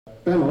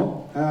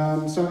panel.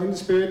 So in the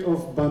spirit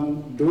of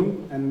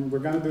Bandung, and we're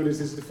going to do this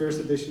is the first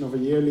edition of a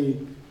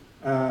yearly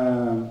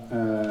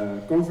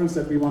conference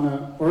that we want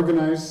to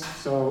organize.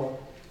 So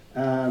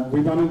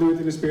we want to do it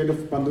in the spirit of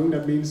Bandung.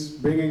 That means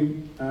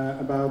bringing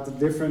about the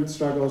different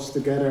struggles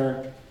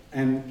together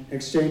and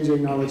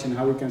exchanging knowledge and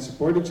how we can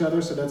support each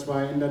other. So that's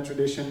why in that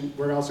tradition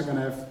we're also going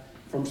to have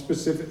from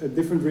specific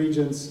different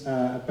regions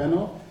a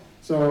panel.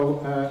 So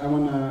I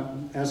want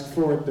to ask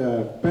for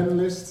the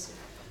panelists,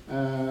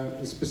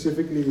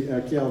 specifically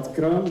Kjeld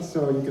Kroon.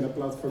 So you can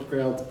applaud for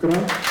Kjeld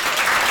Kroon.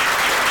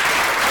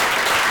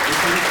 He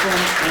comes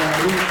from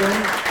Lincoln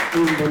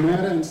in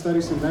Bonaire and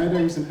studies in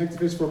Leiden. He's an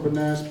activist for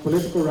Bonaire's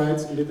political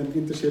rights and did an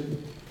internship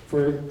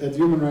at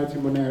Human Rights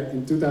in Bonaire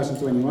in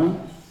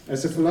 2021.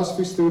 As a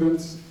philosophy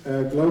student,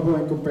 global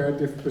and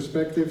comparative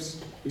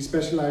perspectives, he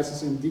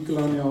specializes in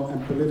decolonial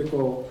and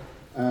political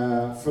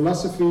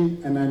philosophy,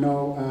 and I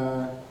know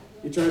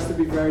he tries to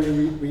be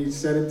very, we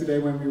said it today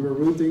when we were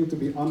rooting, to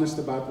be honest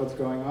about what's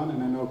going on,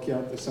 and I know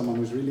Kjeld is someone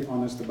who's really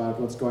honest about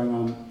what's going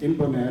on in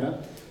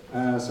Bonaire,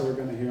 so we're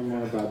going to hear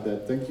more about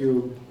that. Thank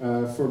you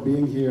for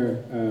being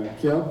here,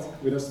 Kjeld,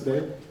 with us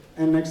today.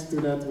 And next to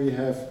that we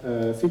have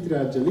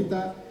Fitria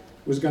Jelita,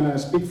 who's going to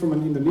speak from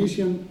an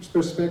Indonesian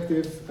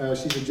perspective.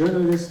 She's a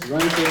journalist,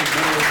 writer,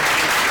 novelist,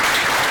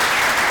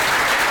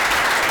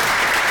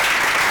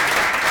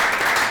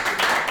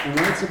 and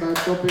writes about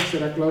topics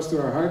that are close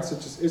to our hearts,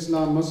 such as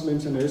Islam,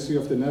 Muslims, and the history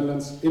of the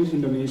Netherlands in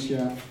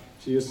Indonesia.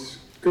 She is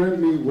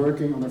currently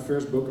working on her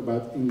first book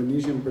about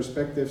Indonesian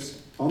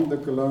perspectives on the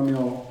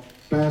colonial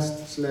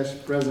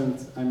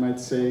past/present, I might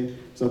say.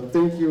 So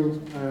thank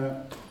you,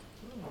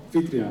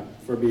 Fitria,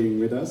 for being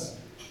with us.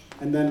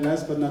 And then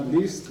last but not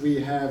least,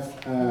 we have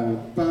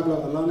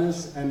Pablo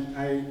Alanes, and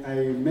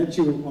I met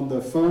you on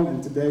the phone,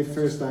 and today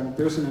first time in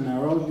person, and I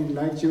really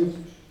liked you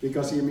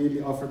because he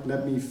immediately offered,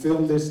 let me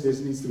film this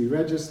needs to be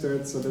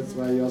registered, so that's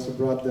why he also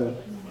brought the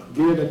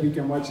gear that we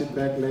can watch it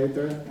back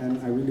later,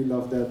 and I really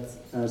love that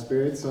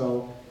spirit,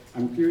 so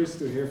I'm curious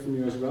to hear from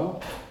you as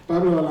well.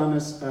 Pablo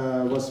Alanes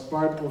was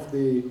part of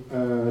the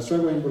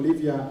struggle in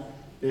Bolivia.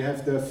 They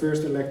have the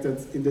first elected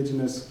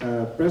indigenous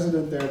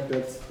president there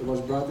that was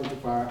brought into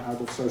power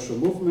out of social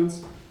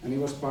movements, and he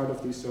was part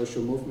of these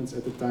social movements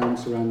at the time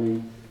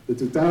surrounding the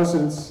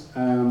 2000s,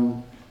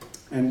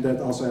 and that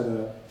also had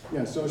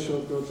a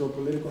social, cultural,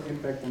 political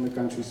impact on the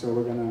country. So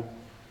we're gonna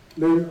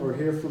learn or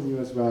hear from you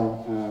as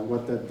well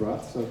what that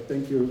brought. So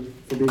thank you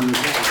for being here.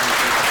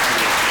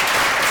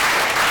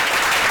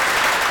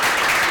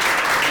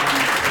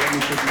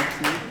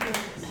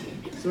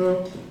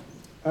 So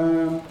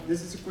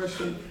this is a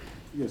question.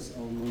 Yes,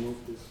 I'll move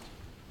this.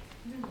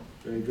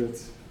 Very good.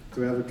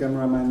 To have a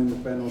cameraman in the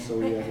panel, so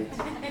we have it.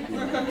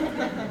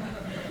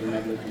 We're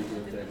not looking to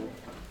the table.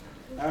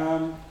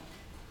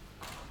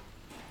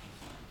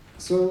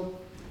 So,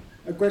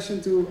 a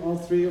question to all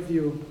three of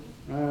you.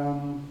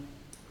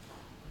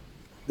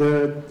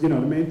 The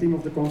main theme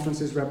of the conference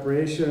is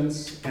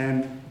reparations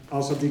and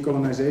also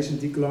decolonization,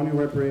 decolonial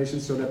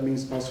reparations. So that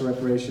means also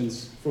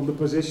reparations from the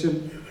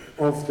position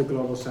of the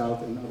global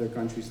South and other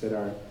countries that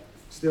are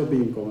still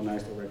being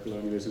colonized, or where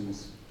colonialism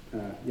is,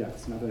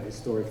 it's not a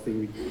historic thing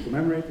we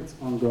commemorate, it's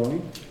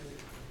ongoing.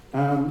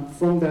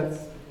 From that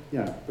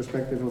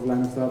perspective of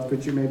line of thought,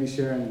 could you maybe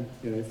share, and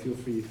feel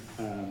free,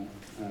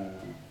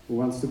 who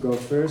wants to go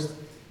first,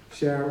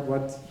 share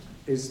what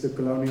is the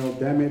colonial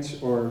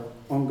damage or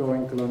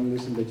ongoing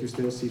colonialism that you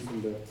still see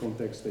from the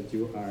context that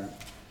you are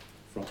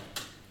from?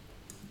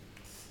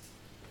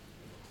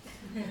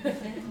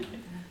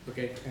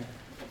 Okay,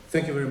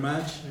 thank you very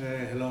much.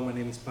 Hello, my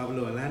name is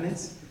Pablo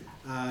Alanes.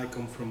 I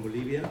come from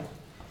Bolivia,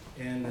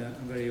 and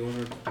I'm very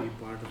honored to be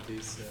part of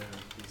this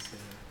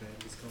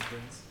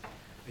conference.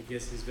 I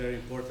guess it's very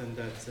important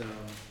that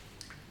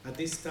at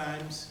these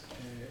times,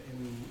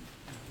 in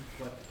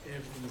what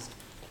everything is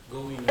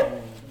going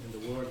on in the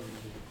world, in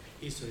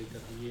the history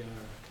that we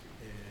are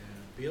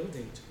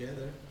building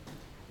together,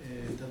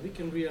 that we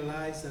can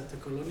realize that the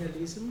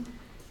colonialism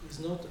is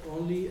not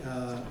only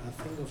a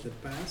thing of the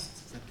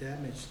past that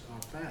damaged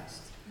our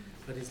past,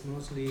 but it's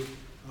mostly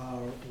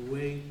our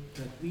way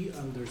that we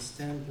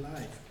understand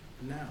life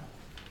now,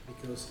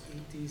 because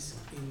it is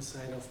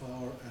inside of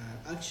our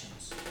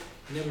actions,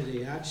 in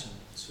everyday action.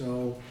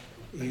 So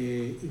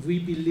if we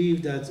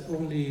believe that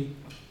only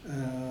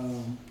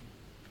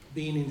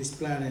being in this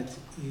planet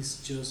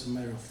is just a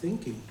matter of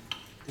thinking,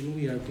 then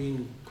we are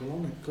being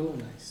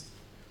colonized.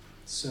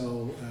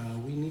 So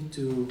we need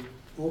to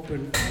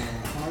open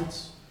our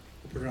hearts,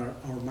 open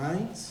our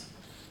minds,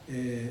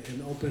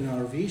 and open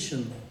our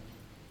vision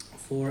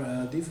for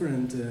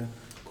different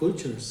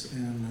cultures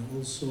and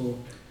also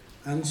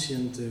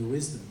ancient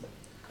wisdom,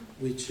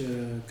 which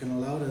can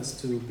allow us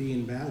to be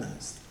in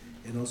balance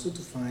and also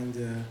to find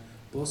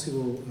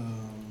possible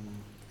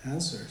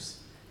answers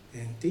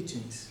and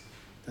teachings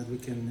that we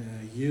can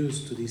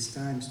use to these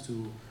times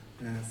to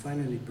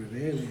finally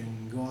prevail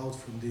and go out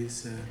from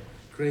this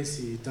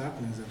crazy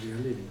darkness that we are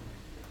living.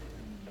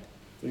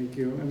 Thank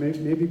you. And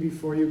maybe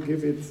before you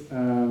give it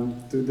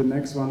to the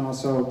next one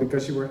also,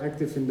 because you were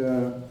active in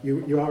the,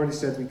 you already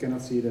said we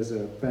cannot see it as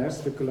a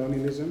past, the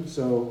colonialism.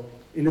 So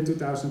in the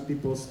 2000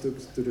 people took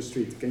to the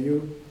street. Can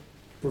you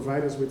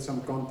provide us with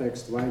some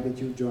context? Why did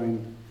you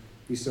join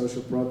these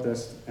social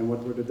protests and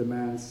what were the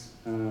demands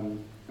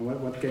and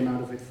what came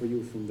out of it for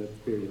you from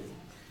that period?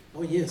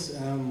 Oh yes,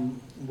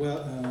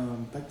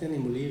 back then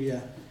in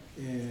Bolivia,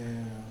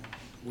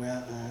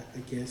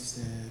 I guess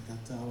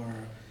that our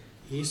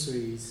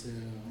history is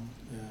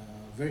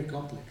very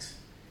complex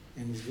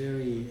and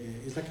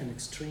it's like an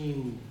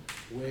extreme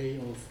way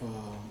of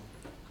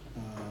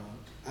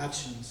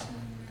actions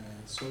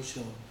and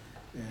social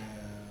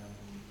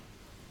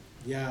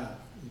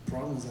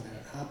problems that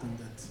have happened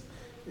that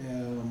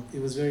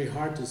it was very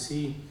hard to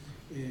see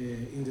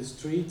in the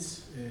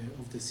streets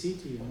of the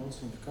city and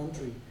also in the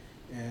country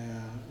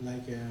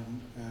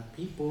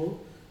people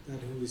that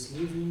who is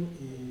living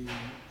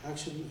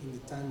actually in the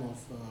time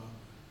of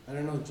I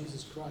don't know,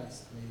 Jesus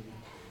Christ maybe,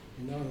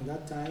 you know, in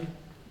that time,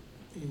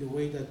 in the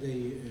way that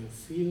they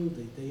feel,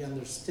 they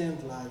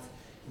understand life,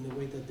 in the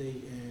way that they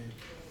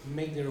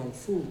make their own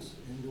food,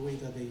 in the way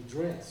that they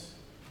dress,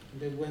 in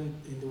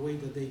the way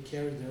that they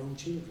carry their own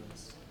children,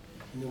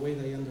 in the way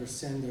they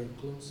understand their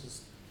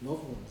closest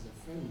loved ones,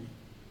 their family.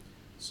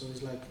 So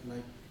it's like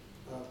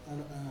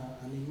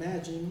an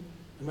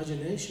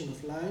imagination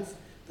of life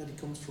that it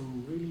comes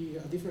from really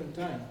a different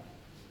time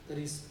that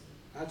is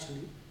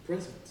actually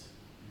present.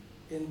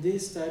 And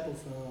this type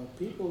of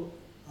people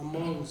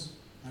amongst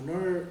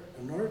another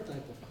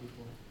type of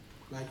people,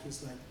 like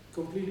it's like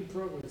completely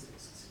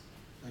progressists,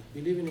 like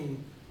believing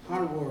in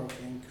hard work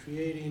and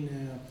creating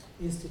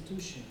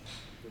institutions.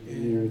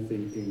 Linear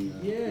thinking.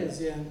 Yes,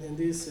 yeah, and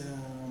this,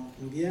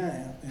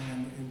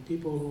 and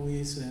people who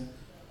is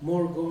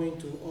more going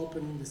to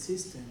open the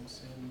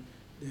systems, and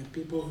the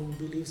people who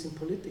believes in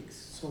politics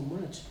so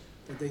much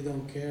that they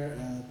don't care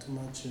too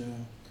much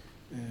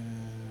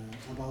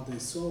about the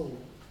soul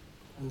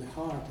and the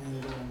heart,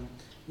 and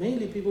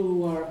mainly people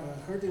who are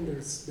hurting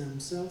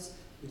themselves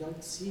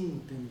without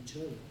seeing them each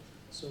other.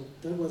 So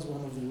that was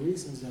one of the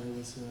reasons that I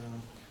was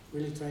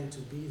really trying to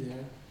be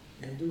there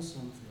and do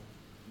something,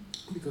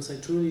 because I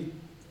truly,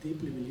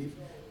 deeply believe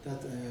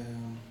that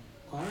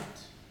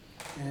art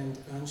and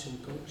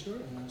ancient culture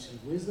and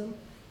ancient wisdom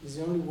is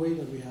the only way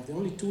that we have, the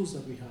only tools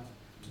that we have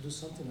to do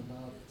something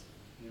about it,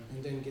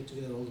 and then get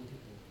together all the people.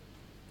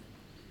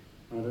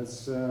 Oh,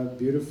 that's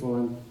beautiful,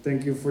 and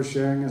thank you for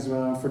sharing as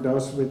well. For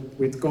those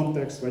with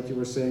context, what you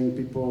were saying,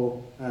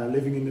 people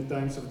living in the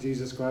times of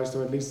Jesus Christ,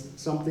 or at least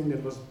something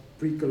that was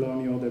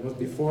pre-colonial, that was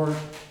before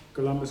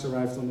Columbus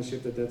arrived on the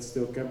ship, that's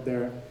still kept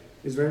there,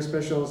 is very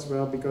special as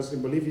well, because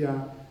in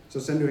Bolivia, so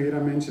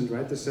Senduhira mentioned,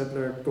 right, the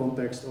settler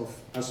context of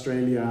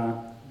Australia,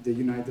 the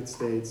United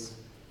States,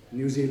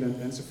 New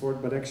Zealand, and so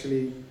forth, but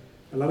actually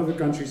a lot of the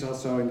countries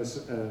also in the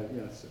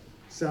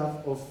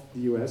south of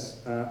the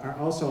US are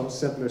also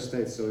settler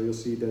states. So you'll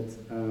see that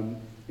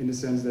in the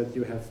sense that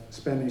you have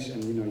Spanish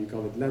and you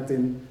call it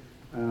Latin,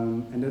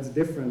 and that's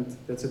different.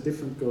 That's a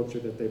different culture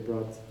that they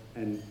brought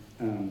and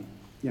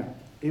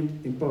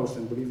imposed.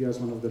 And Bolivia is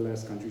one of the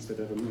last countries that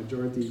have a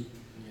majority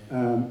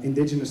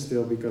indigenous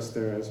still, because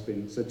there has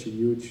been such a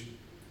huge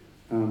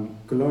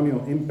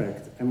colonial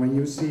impact. And when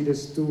you see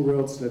these two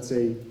worlds, let's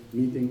say,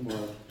 meeting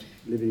or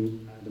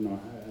living, I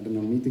don't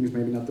know, meeting is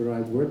maybe not the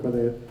right word, but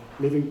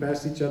living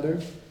past each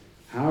other,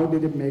 how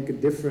did it make a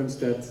difference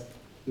that,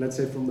 let's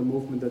say, from the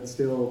movement that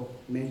still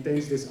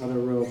maintains this other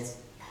world,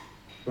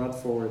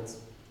 brought forward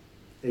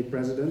a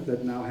president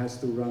that now has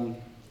to run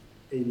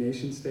a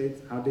nation state?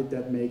 How did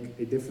that make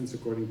a difference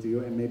according to you?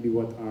 And maybe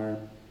what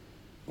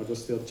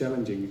was still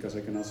challenging? Because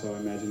I can also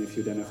imagine if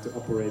you then have to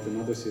operate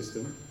another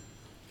system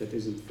that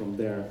isn't from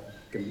there,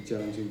 it can be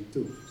challenging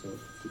too. So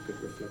if you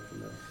could reflect on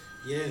that.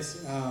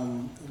 Yes,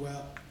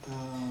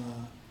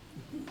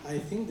 I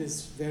think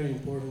it's very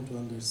important to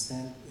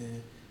understand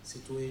the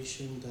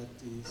situation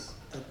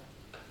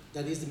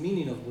that is the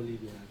meaning of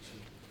Bolivia,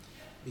 actually,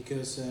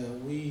 because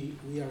we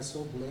are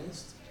so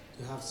blessed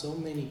to have so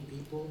many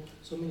people,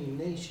 so many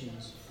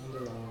nations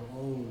under our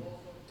own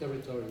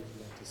territory, if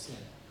you like to say.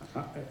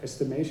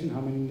 Estimation,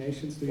 how many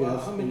nations do you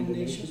have? How many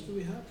nations do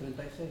we have?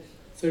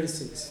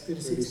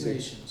 36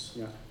 nations.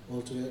 Yeah.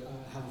 Altogether,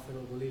 I have a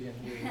fellow Bolivian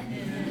here.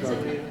 So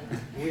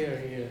we are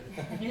here.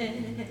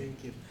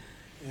 Thank you.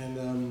 And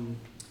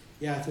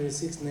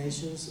 36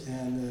 nations,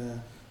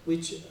 and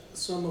which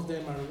some of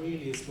them are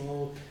really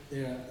small.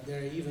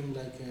 They're even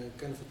like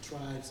kind of a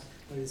tribes,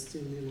 but it's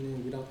still living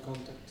in without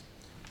contact,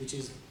 which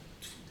is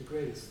the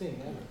greatest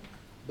thing ever.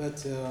 But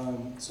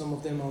some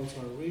of them also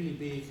are really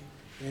big,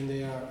 and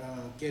they are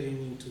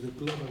getting into the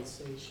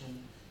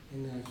globalization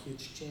and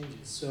huge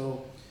changes.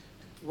 So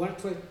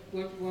what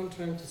I'm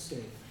trying to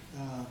say,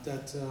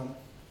 that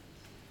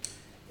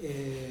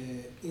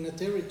in a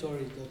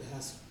territory that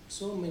has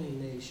so many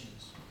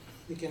nations,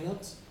 we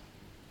cannot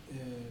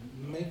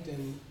make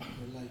them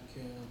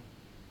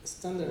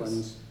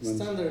standardize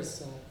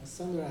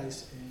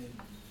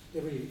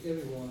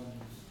everyone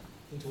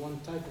into one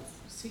type of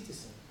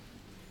citizen.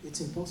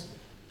 It's impossible.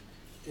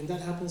 And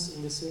that happens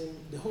in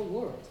the whole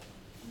world.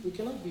 We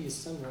cannot be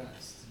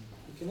standardized.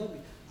 We cannot be.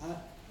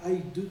 I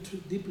do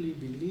deeply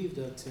believe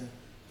that the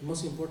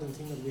most important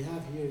thing that we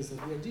have here is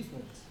that we are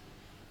different.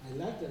 I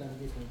like that I'm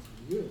different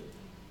from you.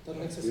 That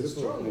makes us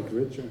stronger. Like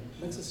richer.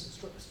 Makes us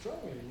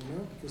stronger,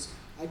 because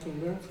I can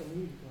learn from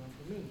you, you learn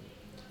from me.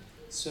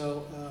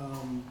 So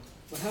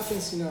what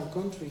happens in our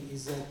country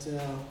is that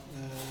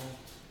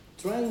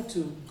trying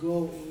to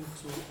go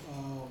into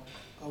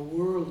a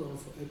world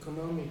of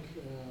economic,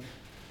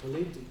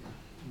 political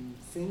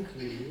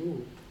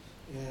thinking,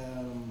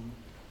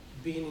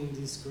 being in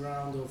this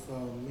ground of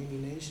many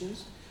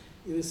nations,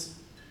 it is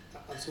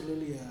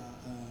absolutely a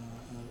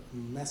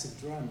massive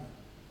drama.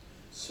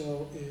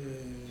 So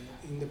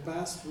in the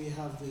past we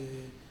have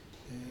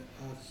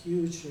a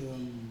huge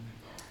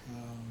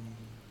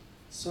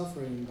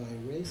suffering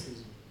by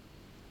racism,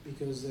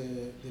 because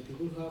the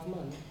people who have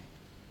money,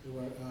 they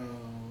were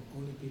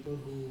only people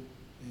who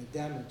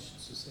damaged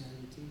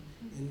society,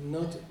 and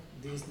not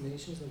these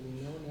nations that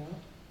we know now,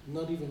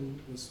 not even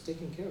was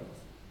taken care of.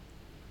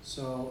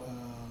 So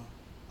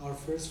our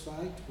first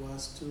fight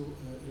was to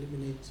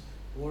eliminate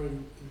war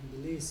in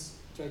the least,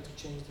 try to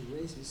change the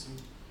racism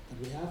that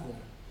we have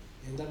there.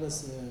 And that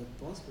was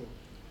possible.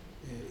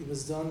 It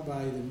was done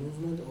by the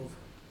movement of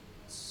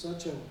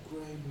such a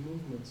great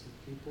movement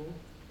of people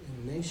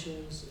and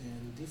nations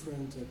and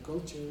different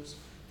cultures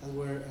that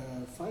were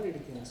fighting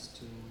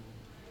against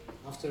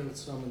after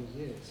so many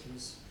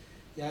years.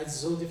 It's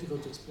so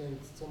difficult to explain,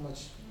 so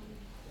much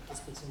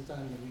aspects in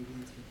time that we've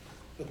been through.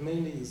 But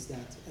mainly is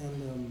that.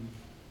 And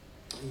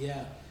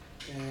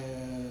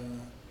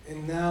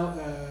and now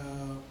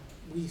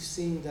we've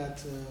seen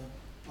that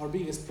our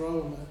biggest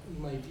problem,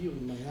 in my view,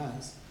 in my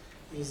eyes,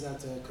 is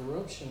that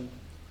corruption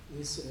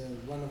is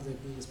one of the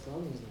biggest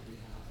problems that we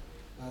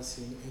have, as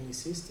in any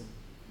system.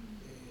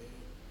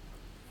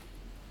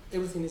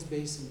 Everything is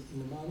based in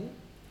the money,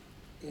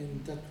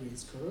 and that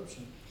creates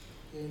corruption.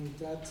 And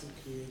that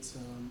creates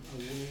a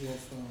way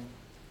of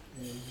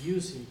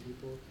using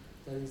people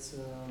that is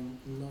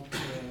not,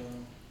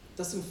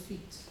 doesn't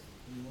fit,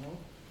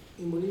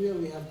 In Bolivia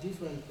we have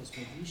different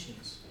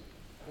cosmovisions,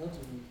 not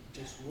even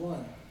just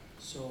one.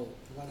 So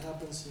what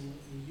happens in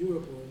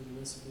Europe or in the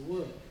rest of the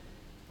world,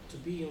 to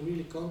be in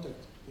really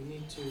contact, we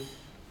need to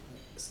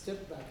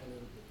step back a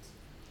little bit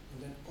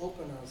and then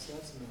open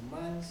ourselves and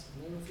our minds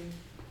and everything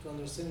to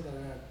understand that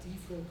there are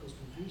different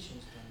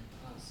cosmovisions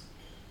than us.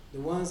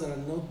 The ones that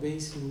are not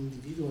based in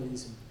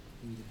individualism,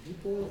 in the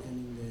people and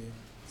in the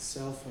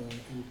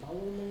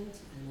self-empowerment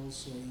and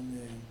also in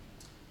the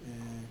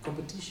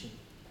competition.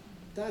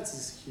 That's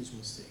a huge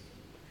mistake.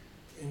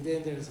 And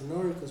then there's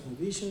another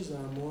cosmovisions that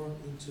are more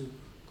into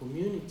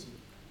community,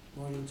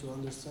 more into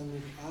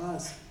understanding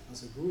us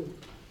as a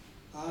group,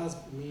 us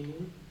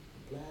meaning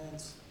the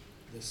plants,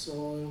 the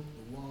soil,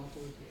 the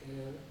water, the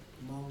air,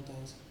 the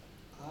mountains,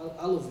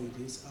 all of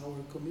it is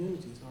our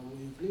communities, our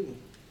way of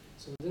living.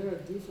 So there are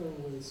different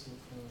ways of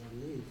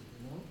live,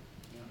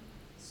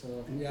 So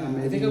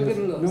I think I'm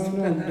getting lost.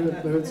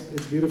 No, but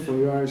it's beautiful.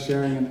 You are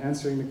sharing and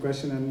answering the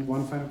question, and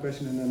one final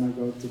question, and then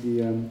I'll go to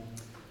the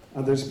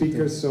other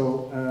speakers.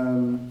 So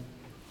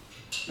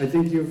I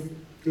think you've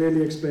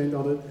clearly explained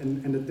all that,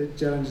 and the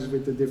challenges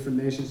with the different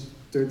nations.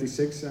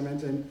 36, I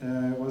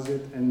mentioned, was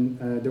it? And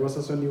there was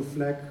also a new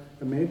flag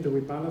made, the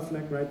Wipala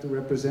flag, right, to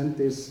represent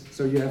this.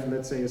 So you have,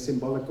 let's say, a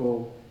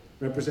symbolical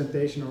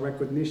representation or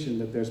recognition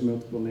that there's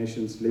multiple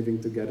nations living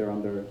together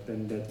under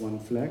that one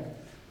flag.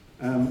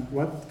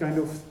 What kind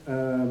of,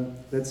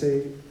 let's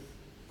say,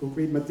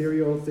 concrete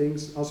material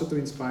things, also to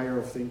inspire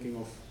of thinking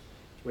of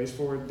ways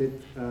forward,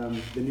 did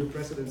the new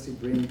presidency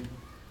bring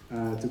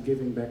to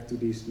giving back to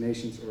these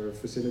nations or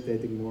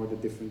facilitating more the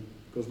different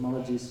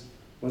cosmologies?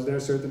 Was there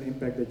a certain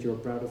impact that you're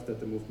proud of that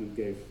the movement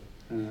gave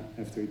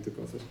after you took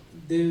office?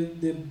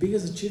 The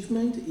biggest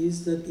achievement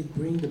is that it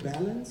brings the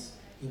balance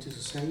into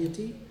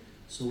society,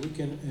 so we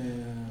can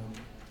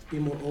be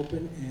more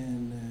open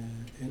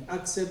and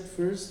accept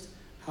first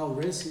how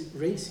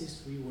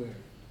racist we were.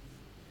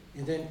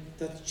 And then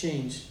that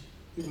change,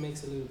 it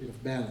makes a little bit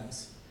of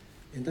balance.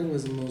 And that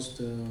was the most,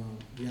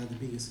 the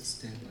biggest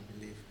step, I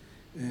believe.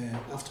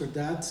 After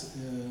that,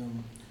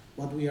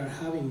 what we are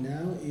having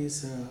now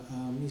is a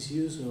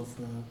misuse of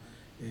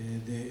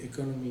the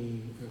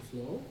economy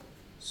flow,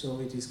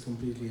 so it is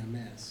completely a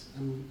mess.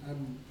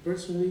 I'm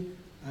personally,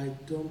 I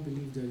don't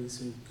believe that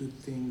it's a good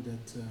thing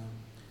that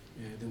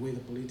the way the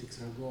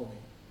politics are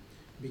going,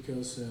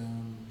 because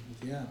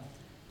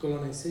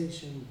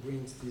colonization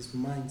brings this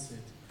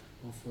mindset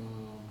of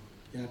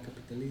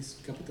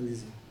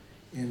capitalism,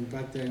 and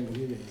back there in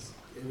Bolivia,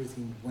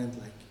 everything went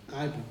like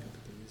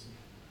hyper-capitalism.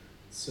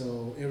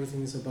 So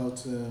everything is about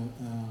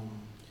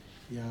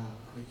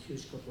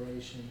huge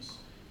corporations,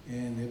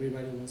 and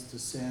everybody wants to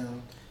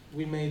sell.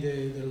 We made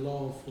the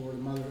law for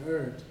Mother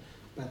Earth,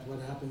 but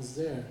what happens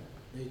there?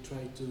 They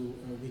try to,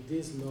 with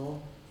this law,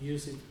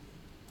 use it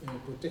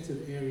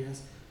protected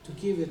areas to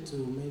give it to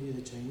maybe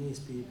the Chinese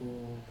people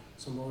or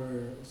some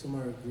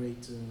other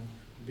great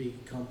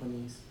big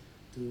companies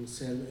to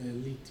sell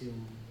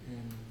lithium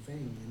and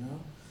thing,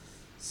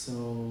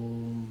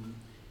 So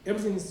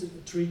everything is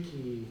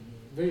tricky,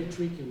 very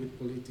tricky with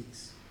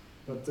politics.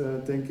 But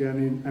thank you. I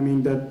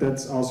mean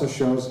that also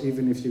shows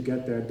even if you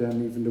get there,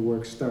 then even the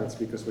work starts,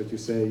 because what you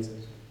say,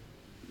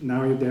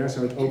 now you're there,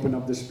 so it opened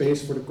up the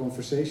space for the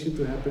conversation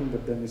to happen,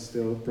 but then it's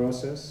still a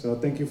process. So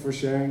thank you for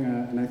sharing,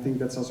 and I think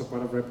that's also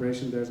part of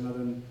reparation. There's not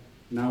an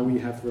now we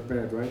have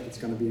repaired, right? It's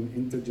going to be an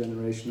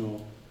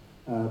intergenerational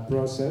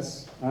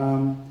process.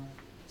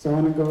 So I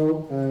want to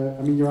go,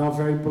 I mean, you're all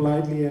very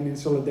politely and in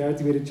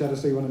solidarity with each other,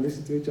 so you want to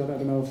listen to each other. I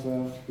don't know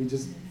if we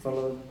just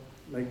follow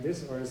like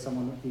this, or is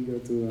someone eager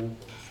to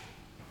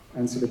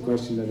answer the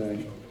question that I...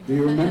 Do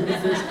you remember the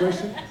first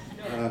question?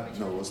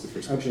 No, it was the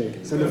first question.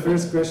 Okay, so the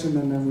first question,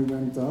 and then we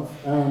went off,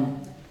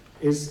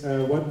 is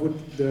what would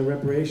the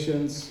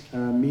reparations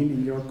mean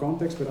in your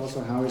context, but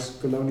also how is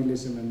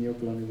colonialism and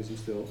neocolonialism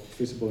still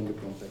visible in the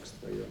context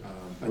where you're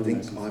I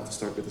think I'll have to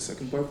start with the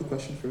second part of the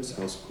question first.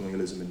 How is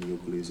colonialism and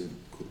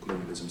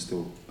neocolonialism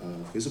still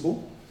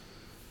visible?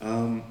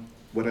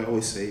 What I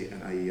always say,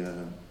 and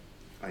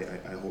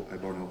I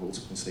bar no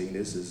holds on saying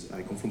this, is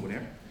I come from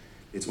Bonaire.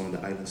 It's one of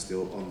the islands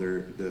still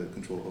under the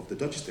control of the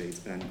Dutch state,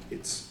 and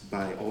it's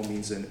by all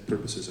means and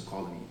purposes a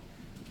colony.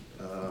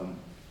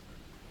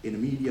 In the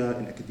media,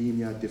 in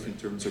academia, different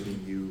terms are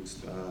being used.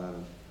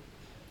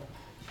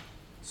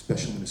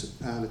 Special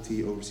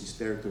municipality, overseas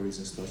territories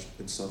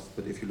and stuff.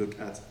 But if you look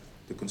at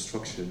the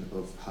construction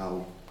of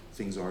how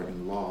things are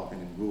in law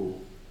and in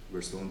rule,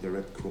 we're still in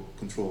direct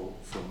control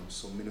from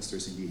some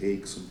ministers in The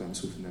Hague, sometimes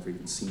who've never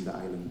even seen the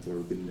island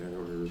or been there,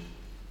 or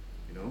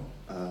you know.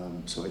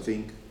 So I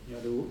think. Yeah,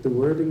 the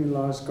wording in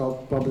law is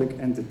called public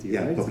entity,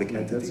 yeah, right? Public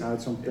entity. That's how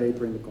it's on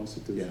paper in the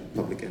Constitution. Yeah,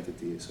 public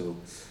entity. So.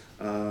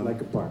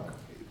 Like a park.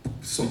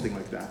 Something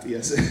like that,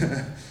 yes.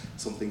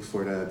 Something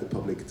for the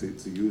public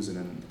to use, and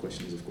then the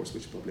question is, of course,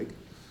 which public.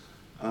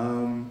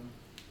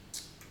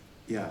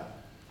 Yeah,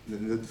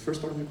 the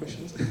first part of your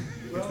question is?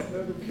 Well,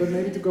 but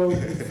maybe to go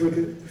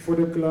for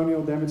the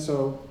colonial damage,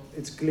 so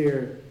it's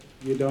clear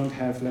you don't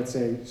have, let's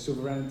say,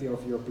 sovereignty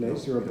of your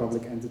place, no, you're a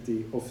public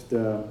entity of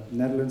the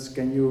Netherlands.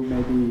 Can you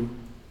maybe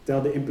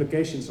tell the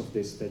implications of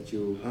this, that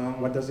you,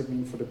 what does it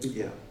mean for the people?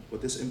 Yeah,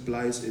 what this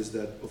implies is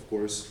that, of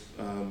course,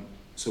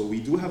 so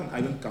we do have an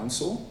island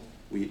council.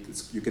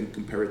 You can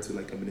compare it to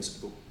like a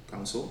municipal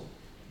council,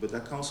 but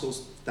that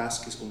council's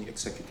task is only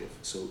executive.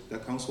 So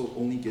that council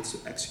only gets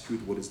to execute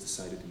what is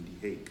decided in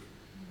The Hague.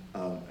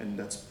 And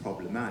that's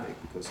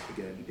problematic because,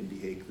 again, in The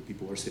Hague, the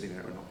people who are sitting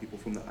there are not people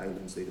from the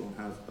islands. They don't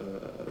have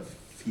a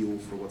feel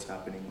for what's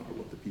happening or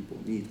what the people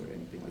need or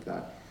anything like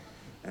that.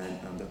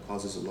 And that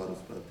causes a lot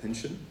of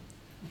tension.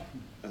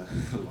 A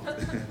lot.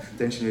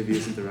 Tension maybe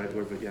isn't the right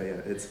word, but yeah,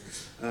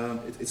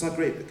 it's not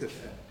great.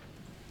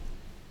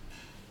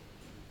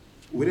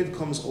 With it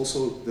comes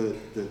also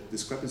the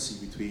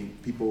discrepancy between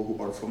people who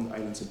are from the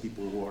islands and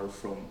people who are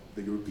from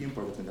the European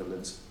part of the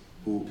Netherlands,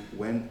 who,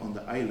 when on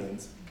the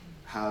island,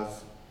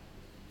 have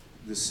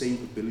the same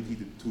ability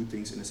to do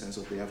things in the sense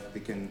of they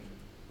can,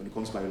 when it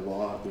comes by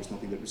law, there's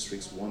nothing that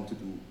restricts one to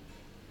do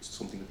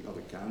something that the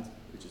other can't,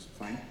 which is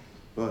fine.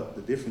 But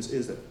the difference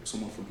is that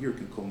someone from here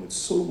can come with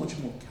so much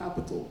more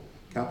capital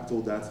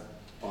that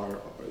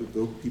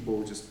those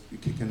people just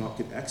cannot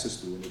get access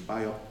to, and they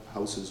buy up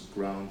houses,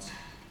 grounds,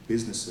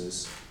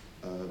 businesses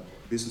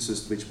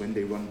which when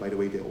they run, by the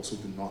way, they also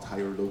do not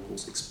hire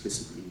locals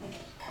explicitly.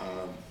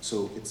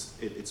 So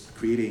it's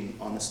creating,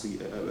 honestly,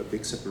 a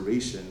big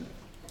separation,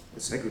 a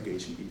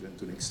segregation even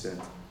to an extent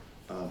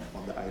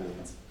on the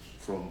island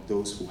from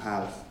those who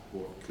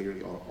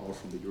clearly are all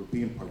from the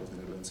European part of the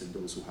Netherlands and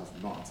those who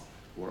have not,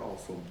 who are all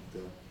from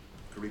the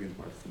Caribbean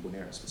part, from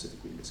Bonaire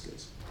specifically in this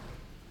case.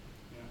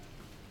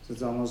 So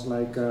it's almost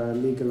like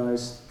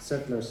legalized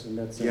settlers in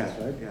that sense,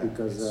 right? Yeah,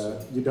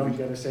 because you don't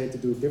get a say to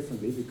do it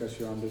differently because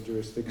you're under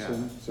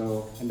jurisdiction. Yeah.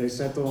 So, and they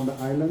settle on the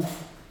island.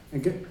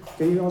 And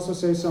can you also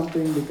say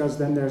something, because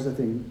then there's a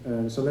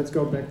thing. So let's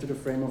go back to the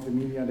frame of the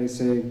media. They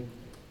say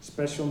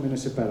special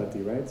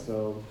municipality, right?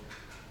 So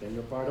then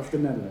you're part of the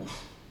Netherlands.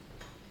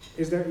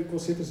 Is there equal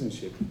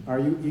citizenship? Are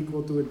you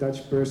equal to a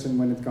Dutch person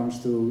when it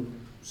comes to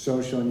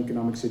social and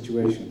economic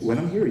situations? When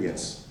I'm here,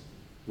 yes.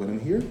 When I'm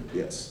here,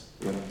 yes.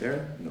 When I'm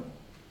there, no.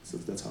 So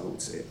that's how I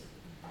would say it.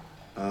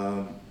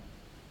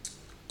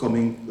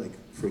 Coming, like,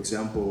 for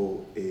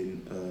example,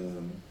 in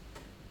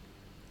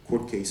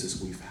court cases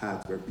we've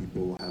had where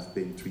people have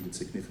been treated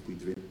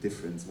significantly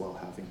different while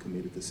having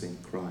committed the same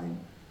crime,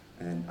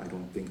 and I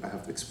don't think I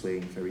have to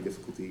explain very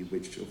difficultly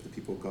which of the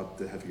people got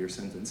the heavier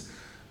sentence.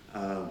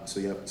 So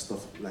yeah,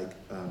 stuff like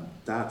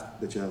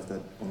that you have,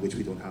 that on which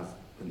we don't have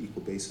an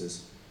equal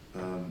basis.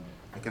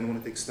 I kind of want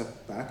to take a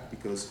step back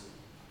because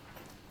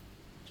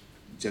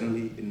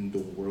generally in the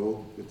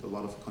world, with a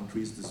lot of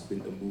countries, there's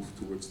been a move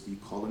towards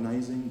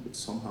decolonizing, but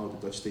somehow the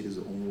Dutch state is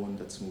the only one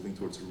that's moving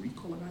towards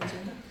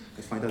recolonizing.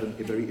 I find that a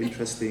very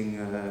interesting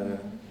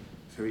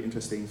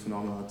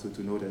phenomenon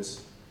to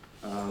notice.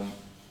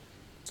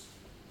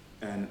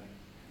 And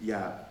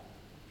yeah,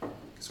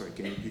 sorry,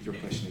 can you repeat your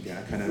question again?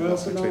 I kind of Well,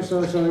 lost so, my no, train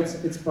of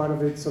so it's part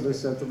of it, so the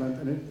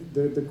settlement, and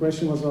the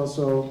question was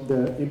also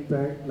the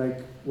impact,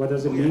 like what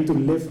does it mean to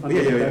live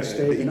under the Dutch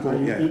state, and are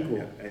you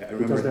equal? I remember,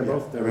 because they're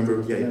both I remember, territories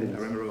of the I Netherlands.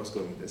 remember where I was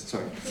going with this.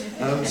 Sorry.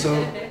 So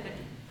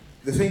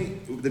the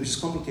thing that is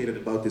complicated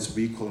about this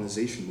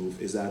recolonization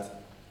move is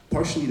that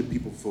partially the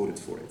people voted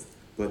for it,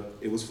 but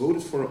it was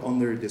voted for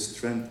under this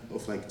trend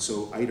of like,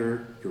 so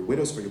either you're with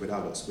us or you're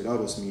without us. Without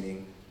us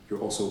meaning you're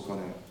also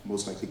gonna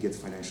most likely get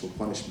financial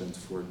punishment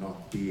for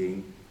not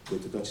being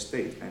with the Dutch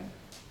state. And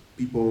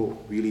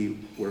people really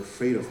were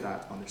afraid of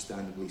that,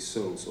 understandably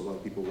so. So a lot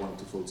of people wanted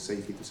to vote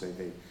safely to say,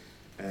 hey,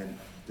 and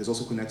this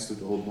also connects to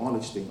the whole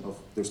knowledge thing of,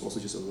 there's also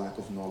just a lack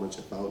of knowledge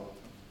about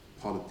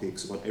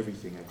politics, about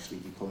everything actually,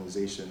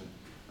 decolonization.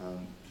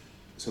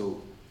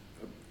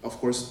 Of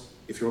course,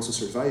 if you're also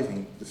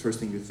surviving, the first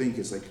thing you think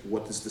is like,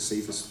 what is the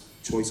safest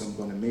choice I'm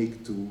gonna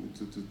make to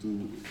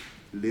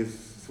live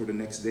for the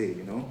next day,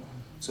 you know?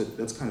 So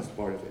that's kind of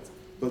part of it.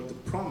 But the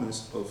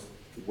promise of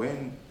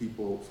when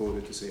people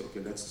voted to say, okay,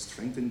 let's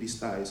strengthen these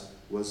ties,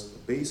 was a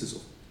basis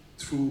of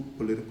true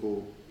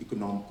political,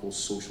 economical,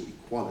 social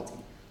equality.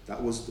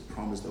 That was the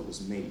promise that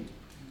was made.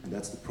 And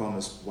that's the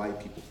promise why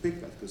people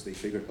picked that, because they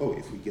figured, oh,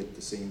 if we get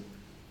the same,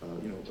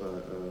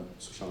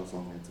 sociale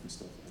vangnet and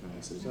stuff. I don't know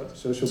how to say that.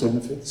 Social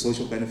benefits.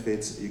 Social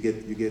benefits. You get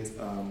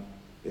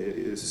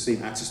it's the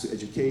same access to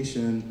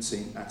education,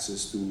 same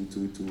access to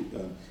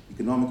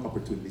economic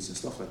opportunities and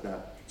stuff like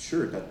that.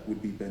 Sure, that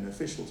would be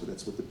beneficial. So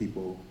that's what the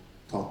people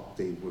thought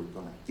they were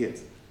gonna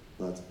get.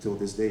 But till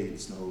this day,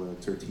 it's now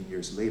 13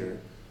 years later,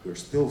 we're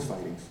still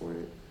fighting for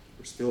it.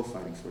 We're still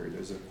fighting for it.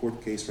 There's a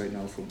court case right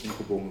now from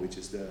Inkelboom, which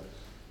is a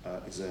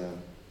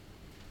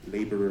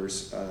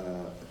laborers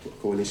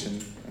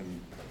coalition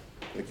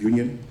and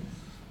union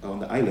on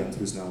the island,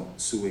 who's now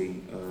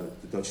suing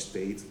the Dutch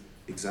state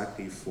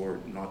exactly for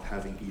not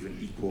having even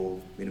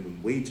equal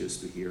minimum wages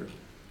to here.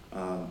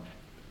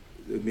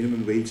 The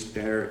minimum wage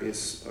there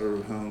is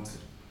around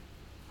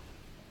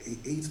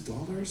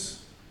 $8.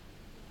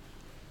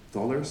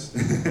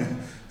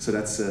 So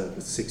that's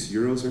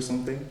 €6 or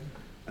something.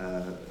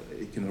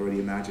 You can already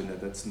imagine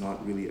that that's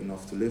not really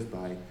enough to live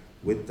by.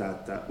 With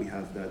that we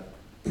have that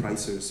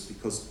prices,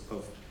 because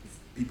of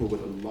people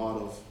with a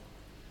lot of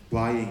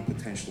buying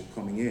potential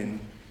coming in,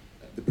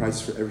 the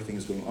prices for everything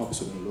is going up,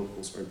 so the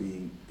locals are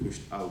being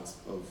pushed out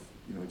of,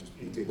 just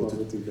being able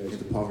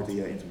into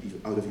poverty,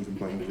 out of even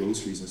buying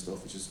groceries and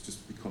stuff, which is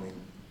just becoming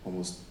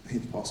almost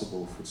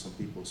impossible for some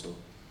people. So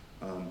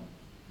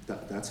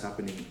that's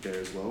happening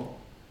there as well.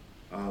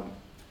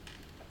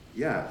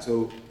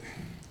 So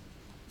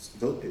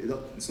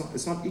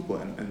it's not equal,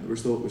 and we're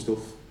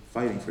still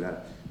fighting for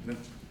that. And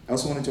I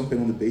also want to jump in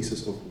on the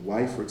basis of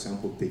why, for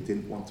example, they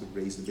didn't want to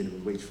raise the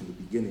minimum wage from the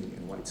beginning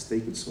and why it's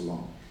taken so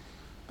long,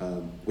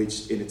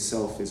 which in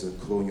itself is a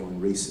colonial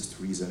and racist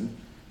reason,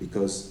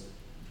 because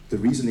the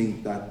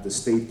reasoning that the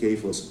state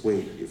gave was,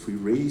 wait, if we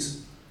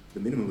raise the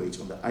minimum wage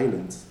on the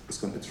island, it's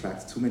going to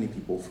attract too many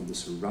people from the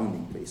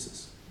surrounding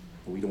places,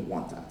 and we don't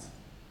want that.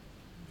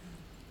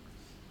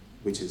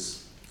 Which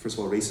is, first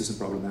of all, racist and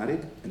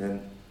problematic, and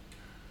then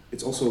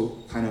it's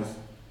also kind of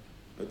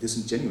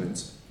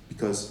disingenuous,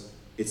 because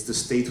it's the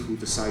state who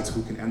decides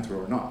who can enter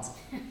or not.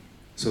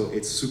 So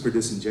it's super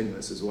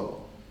disingenuous as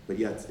well, but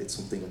yet it's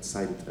something that's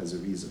cited as a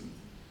reason.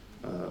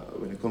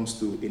 When it comes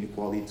to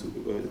inequality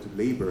to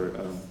labor,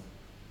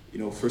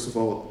 first of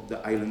all, the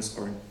islands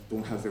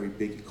don't have very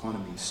big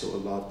economies, so a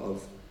lot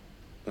of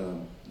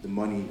the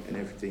money and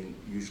everything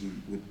usually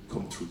would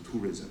come through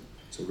tourism.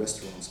 So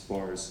restaurants,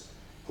 bars,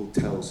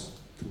 hotels,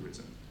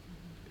 tourism.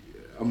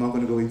 I'm not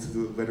going to go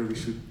into whether we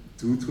should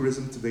do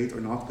tourism debate or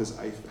not, because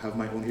I have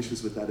my own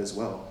issues with that as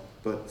well.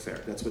 But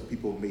fair, that's what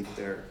people made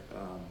their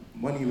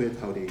money with,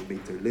 how they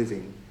made their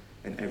living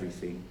and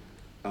everything.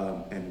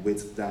 And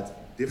with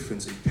that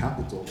difference in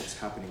capital that's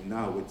happening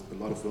now, with a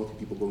lot of wealthy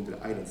people going to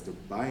the islands, they're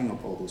buying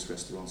up all those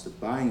restaurants, they're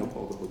buying up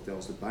all the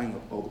hotels, they're buying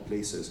up all the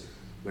places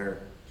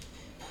where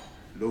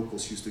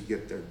locals used to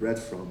get their bread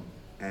from.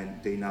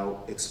 And they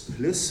now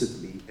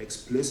explicitly,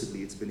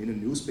 it's been in the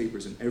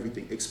newspapers and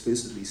everything,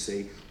 explicitly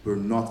say, we're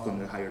not going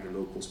to hire the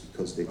locals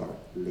because they are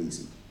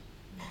lazy.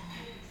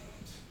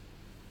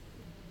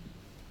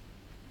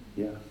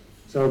 Yeah.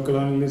 So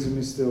colonialism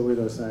is still with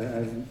us.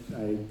 I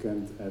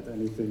can't add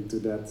anything to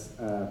that.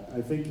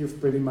 I think you've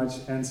pretty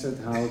much answered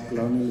how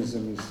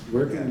colonialism is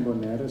working in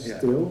Bonaire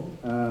still.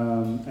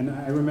 And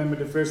I remember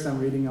the first time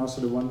reading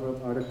also the One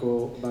World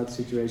article about the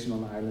situation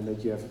on the island,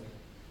 that you have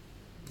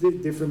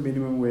different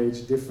minimum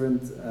wage,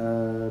 different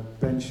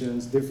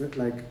pensions,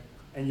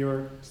 and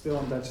you're still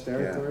on Dutch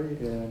territory.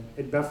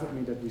 It baffled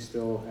me that we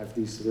still have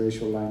these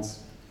racial lines.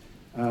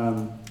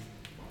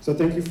 So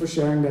thank you for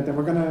sharing that. And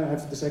we're gonna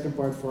have the second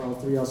part for all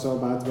three also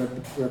about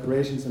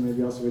reparations and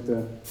maybe also with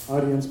the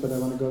audience, but I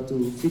want to go to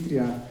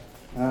Fitria,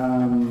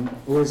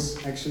 who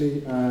is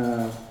actually,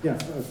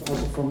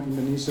 also from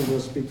Indonesia, will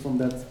speak from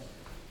that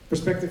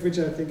perspective, which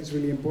I think is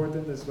really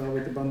important as well,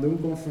 with the Bandung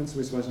Conference,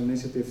 which was an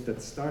initiative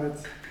that started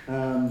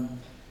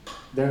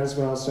there as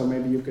well. So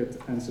maybe you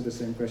could answer the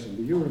same question.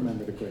 Do you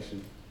remember the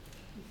question?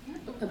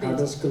 a bit. How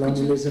does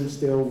colonialism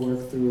still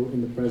work through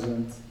in the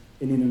present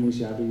in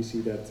Indonesia? How do you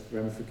see that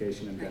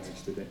ramification and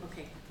damage today?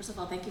 Okay, first of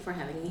all, thank you for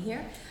having me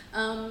here.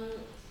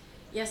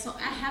 Yeah, so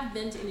I have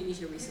been to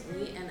Indonesia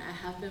recently, and I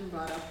have been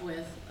brought up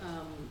with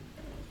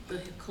the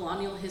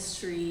colonial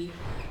history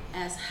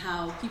as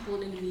how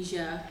people in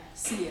Indonesia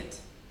see it.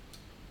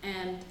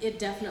 And it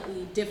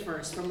definitely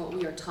differs from what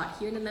we are taught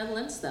here in the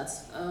Netherlands.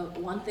 That's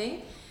one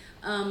thing.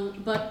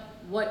 But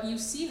what you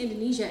see in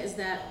Indonesia is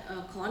that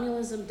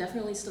colonialism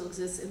definitely still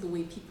exists in the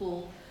way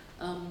people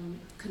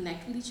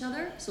connect with each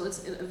other. So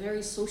it's a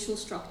very social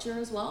structure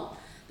as well,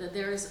 that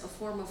there is a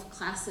form of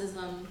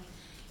classism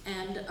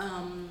and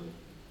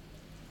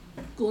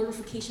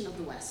glorification of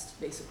the West,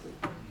 basically.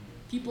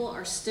 People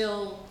are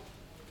still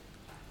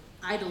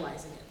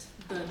idolizing it,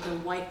 the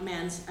white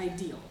man's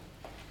ideal.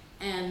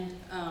 And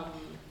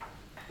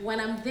when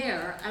I'm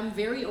there, I'm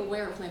very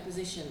aware of my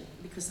position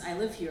because I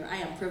live here, I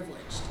am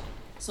privileged.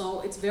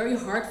 So it's very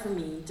hard for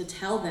me to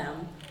tell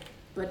them,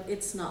 but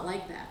it's not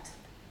like that.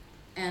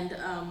 And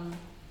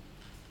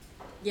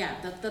yeah,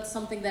 that's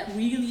something that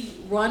really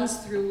runs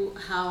through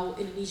how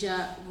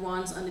Indonesia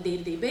runs on a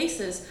day-to-day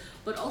basis.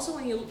 But also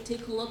when you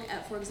take a look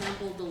at, for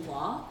example, the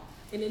law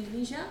in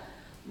Indonesia,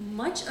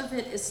 much of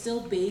it is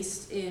still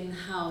based in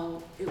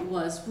how it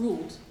was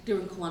ruled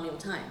during colonial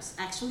times.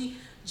 Actually,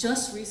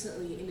 just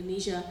recently,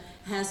 Indonesia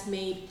has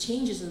made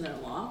changes in their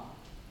law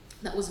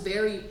that was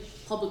very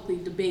publicly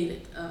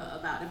debated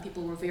about, and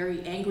people were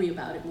very angry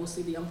about it,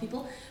 mostly the young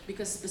people,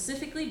 because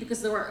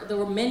there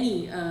were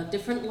many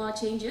different law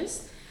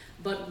changes,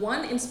 but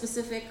one in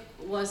specific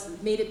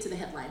made it to the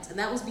headlines, and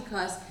that was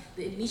because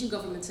the Indonesian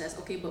government says,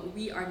 okay, but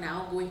we are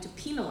now going to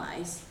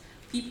penalize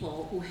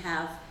people who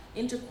have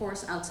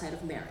intercourse outside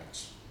of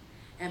marriage.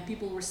 And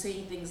people were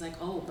saying things like,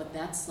 oh, but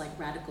that's like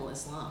radical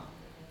Islam,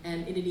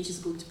 and Indonesia is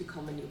going to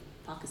become a new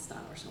Pakistan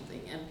or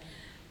something, and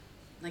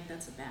like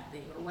that's a bad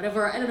thing or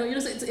whatever. I don't know,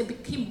 it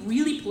became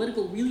really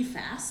political really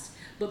fast,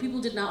 but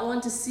people did not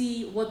want to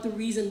see what the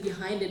reason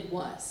behind it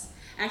was.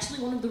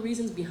 Actually, one of the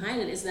reasons behind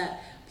it is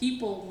that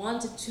people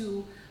wanted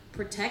to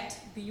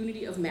protect the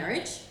unity of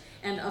marriage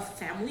and of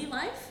family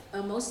life,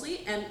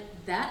 mostly, and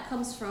that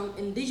comes from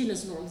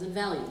indigenous norms and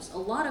values. A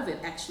lot of it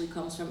actually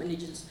comes from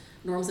indigenous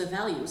norms and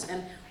values,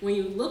 and when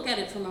you look at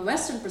it from a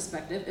Western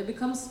perspective, it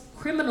becomes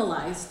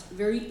criminalized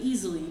very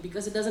easily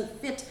because it doesn't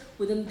fit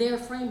within their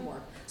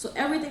framework. So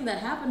everything that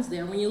happens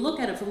there, when you look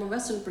at it from a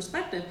Western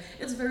perspective,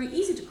 it's very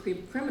easy to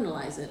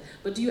criminalize it,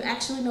 but do you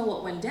actually know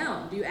what went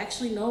down? Do you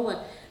actually know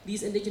what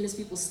these indigenous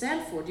people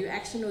stand for? Do you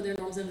actually know their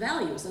norms and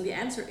values? And the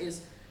answer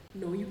is,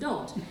 no, you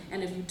don't.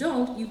 And if you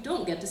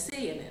don't get to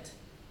say in it.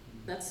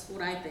 That's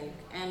what I think.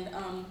 And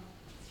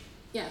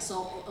yeah,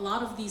 so a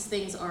lot of these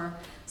things are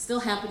still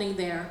happening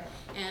there.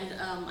 And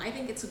I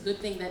think it's a good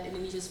thing that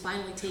Indonesia is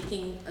finally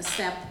taking a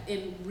step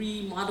in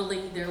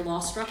remodeling their law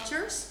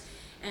structures.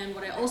 And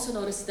what I also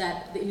noticed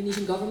that the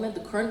Indonesian government,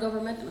 the current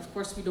government, and of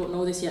course we don't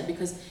know this yet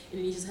because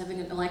Indonesia is having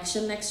an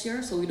election next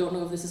year, so we don't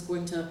know if this is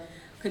going to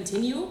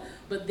continue,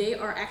 but they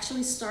are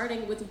actually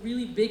starting with a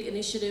really big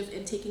initiative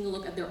in taking a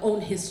look at their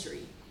own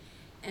history.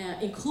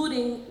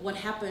 Including what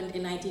happened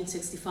in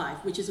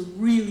 1965, which is a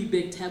really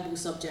big taboo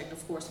subject,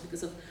 of course,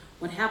 because of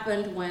what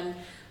happened when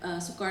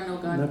Sukarno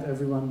got... Not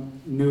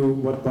everyone knew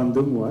what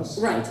Bandung was.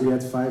 Right. Like we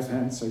had 5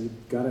 hands, so you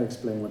gotta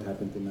explain what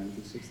happened in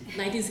 1965.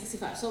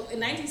 1965. So in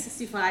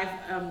 1965,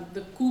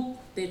 the coup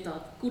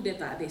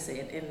d'etat, they say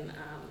it in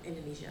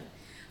Indonesia.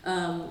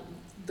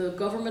 The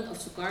government of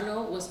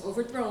Sukarno was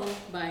overthrown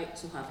by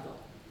Suharto.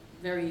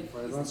 Very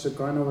easy.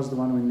 Sukarno was the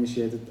one who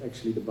initiated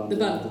actually the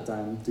Bandung at the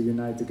time to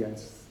unite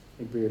against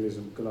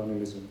imperialism,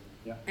 colonialism.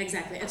 Yeah.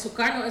 Exactly, and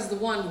Sukarno is the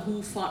one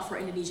who fought for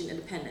Indonesian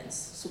independence.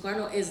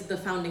 Sukarno is the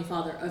founding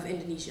father of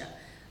Indonesia,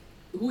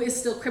 who is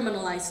still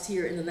criminalized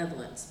here in the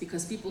Netherlands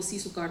because people see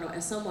Sukarno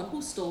as someone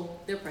who stole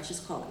their precious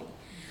colony.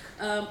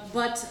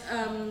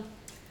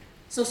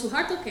 So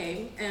Suharto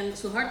came, and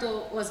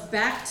Suharto was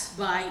backed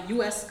by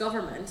US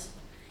government,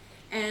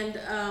 and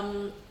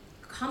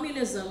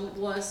communism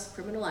was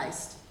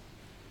criminalized.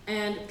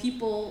 And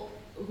people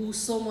who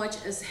so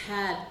much as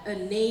had a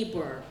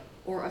neighbor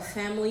or a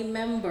family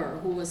member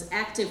who was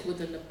active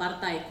within the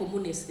Partai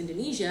Komunis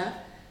Indonesia,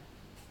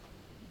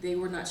 they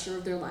were not sure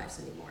of their lives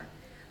anymore.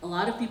 A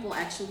lot of people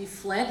actually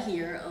fled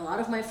here. A lot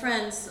of my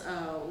friends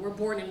were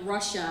born in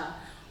Russia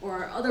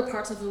or other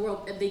parts of the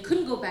world, and they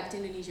couldn't go back to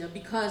Indonesia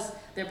because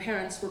their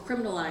parents were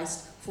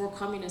criminalized for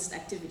communist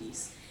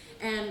activities.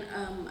 And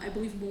I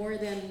believe more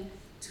than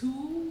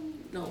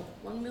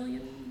 1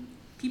 million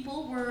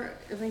people were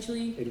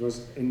eventually... It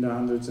was in the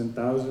hundreds and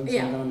thousands.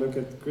 Yeah. I'm gonna look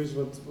at Chris.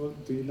 What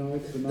do you know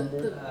the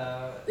number?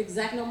 The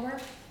exact number?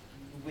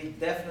 We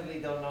definitely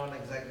don't know an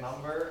exact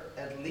number.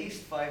 At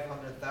least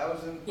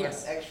 500,000.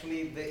 Yes. But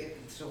actually,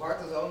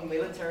 Suharto's own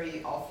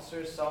military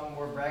officers, some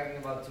were bragging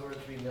about 2 or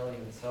 3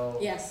 million. So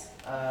Yes.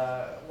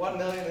 1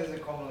 million is a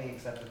commonly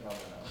accepted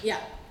number now. Yeah,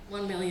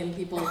 1 million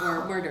people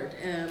were murdered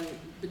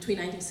between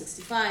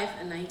 1965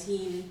 and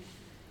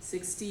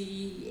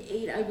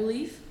 1968, I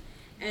believe.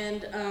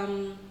 And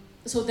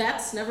so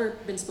that's never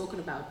been spoken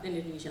about in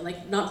Indonesia,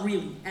 like not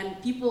really.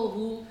 And people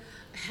who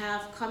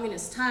have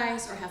communist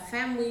ties or have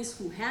families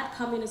who had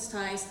communist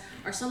ties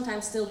are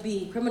sometimes still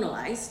being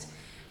criminalized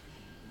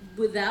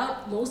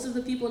without most of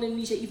the people in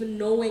Indonesia even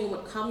knowing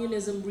what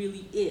communism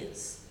really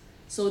is.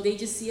 So they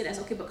just see it as,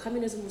 okay, but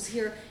communism was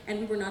here and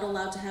we were not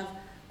allowed to have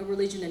a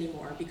religion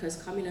anymore because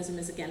communism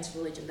is against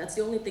religion. That's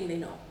the only thing they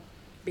know,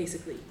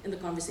 basically, in the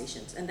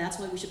conversations. And that's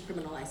why we should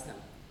criminalize them.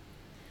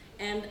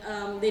 And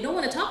they don't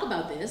want to talk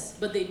about this,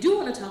 but they do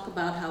want to talk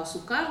about how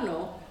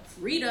Sukarno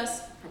freed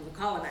us from the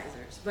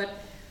colonizers. But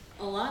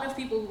a lot of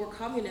people who were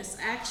communists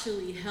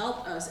actually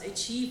helped us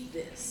achieve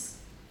this.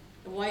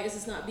 And why is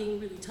this not being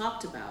really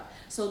talked about?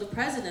 So the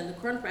president, the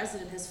current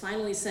president, has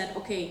finally said,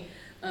 okay,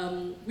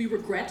 we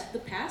regret the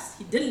past.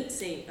 He didn't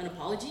say an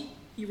apology.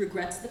 He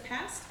regrets the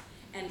past.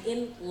 And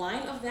in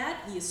line of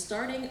that, he is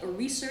starting a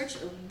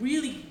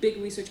really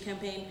big research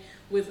campaign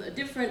with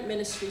different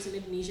ministries in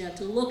Indonesia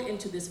to look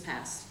into this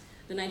past,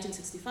 the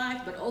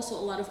 1965, but also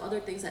a lot of other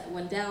things that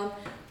went down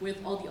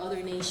with all the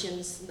other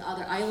nations, the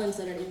other islands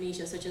that are in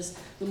Indonesia, such as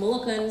the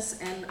Moluccans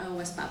and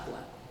West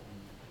Papua,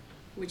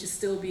 which is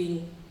still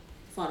being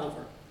fought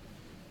over.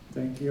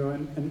 Thank you,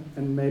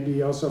 and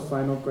maybe also a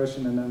final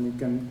question, and then we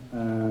can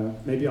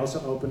maybe also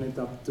open it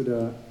up to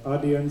the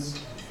audience.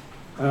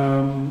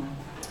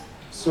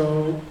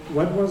 So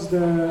what was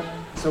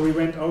so we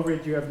went over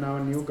it, you have now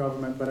a new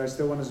government, but I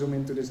still want to zoom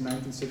into this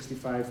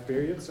 1965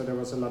 period. So there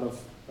was a lot of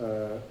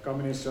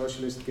communist,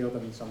 socialist killed,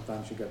 and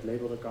sometimes you get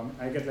labeled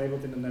I get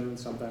labeled in the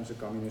Netherlands sometimes a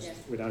communist, yes,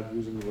 without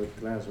using the word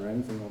class or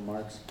anything, or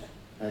Marx.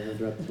 I haven't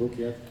read the book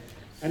yet.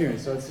 Anyway,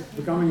 so it's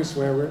becoming a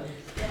swear word.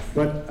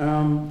 But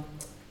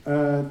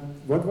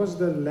what was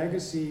the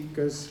legacy,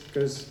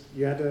 because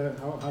you had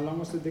how long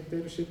was the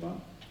dictatorship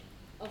on?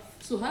 Of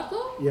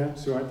Suharto? Yeah,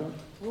 Suharto.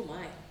 Oh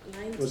my,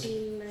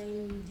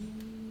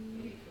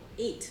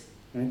 1998.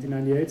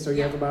 1998, so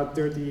you have about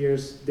 30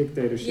 years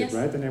dictatorship, yes,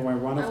 right? And they were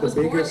one of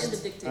the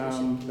biggest,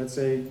 let's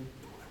say,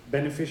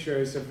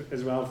 beneficiaries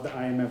as well of the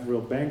IMF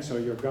World Bank. So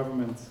your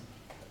government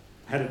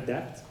had a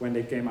debt when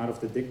they came out of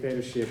the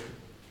dictatorship.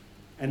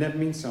 And that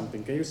means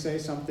something. Can you say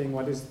something,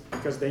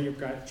 because then you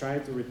try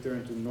to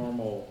return to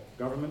normal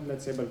government,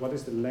 let's say, but what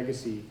is the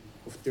legacy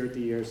of 30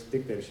 years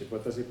dictatorship?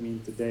 What does it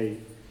mean today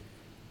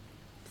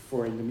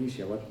for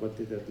Indonesia? What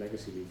did that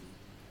legacy leave?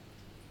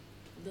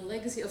 The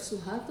legacy of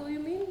Suharto, you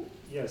mean?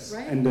 Yes,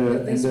 right? and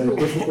the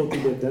difficulty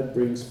that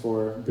brings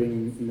for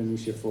bringing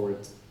Indonesia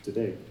forward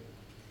today.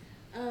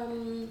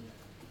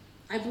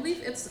 I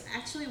believe it's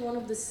actually one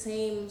of the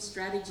same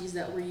strategies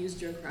that were used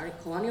during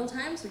colonial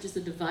times, which is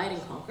the divide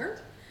and conquer.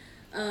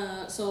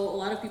 So a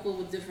lot of people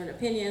with different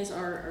opinions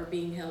are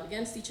being held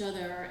against each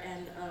other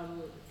and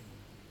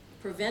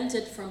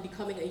prevented from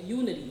becoming a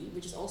unity,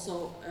 which is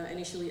also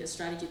initially a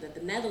strategy that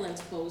the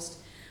Netherlands posed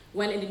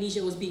when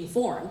Indonesia was being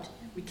formed.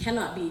 We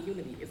cannot be a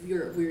unity. If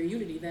we're a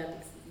unity, then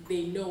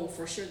they know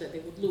for sure that they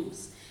would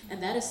lose.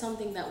 And that is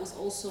something that was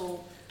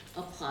also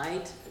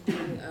applied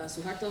during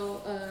Suharto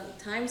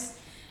times.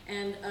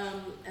 And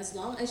as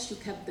long as you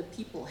kept the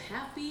people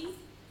happy,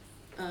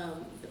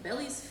 the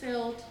bellies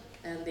filled,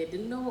 and they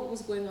didn't know what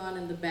was going on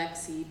in the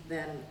backseat,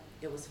 then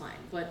it was fine.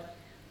 But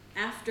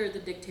after the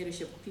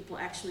dictatorship, people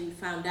actually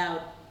found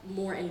out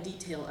more in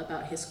detail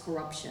about his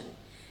corruption.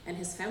 And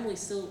his family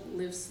still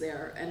lives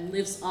there and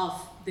lives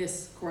off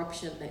this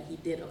corruption that he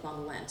did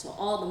upon the land. So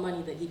all the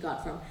money that he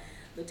got from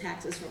the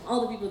taxes, from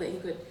all the people that he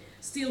could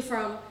steal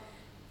from,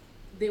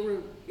 they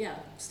were,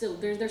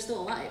 they're still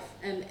alive.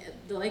 And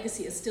the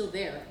legacy is still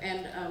there.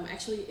 And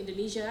actually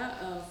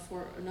Indonesia,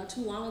 for not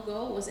too long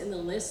ago, was in the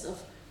list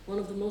of one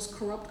of the most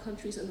corrupt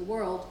countries in the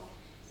world,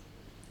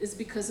 is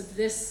because of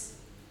this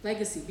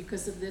legacy,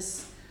 because of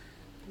this.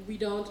 We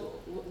don't,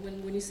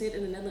 when you say it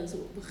in the Netherlands,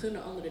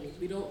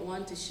 we don't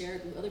want to share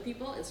it with other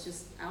people, it's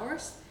just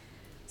ours,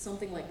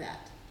 something like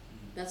that.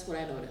 That's what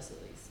I noticed,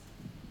 at least.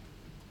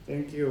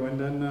 Thank you, and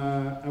then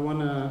I want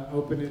to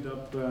open it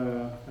up.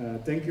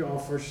 Thank you all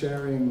for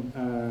sharing,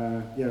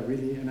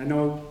 really, and I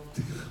know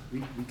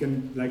we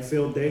can like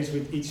fill days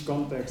with each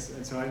context,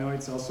 and so I know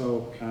it's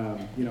also,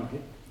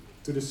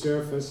 to the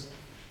surface,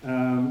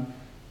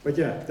 but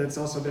yeah, that's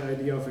also the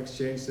idea of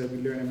exchange, that we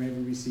learn and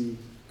maybe we see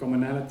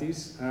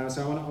commonalities.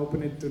 So I want to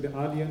open it to the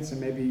audience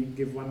and maybe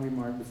give one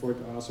remark before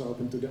to also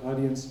open to the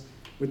audience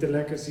with the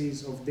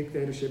legacies of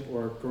dictatorship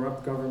or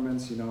corrupt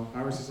governments.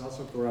 Ours is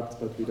also corrupt,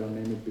 but we don't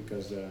name it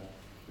because,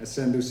 as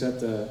Sandhu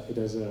said, it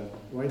has a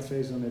white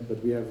face on it,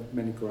 but we have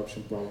many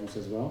corruption problems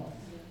as well.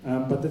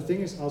 But the thing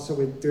is also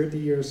with 30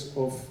 years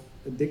of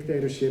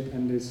dictatorship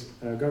and this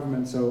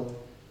government, so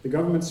the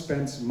government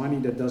spends money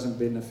that doesn't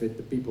benefit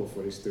the people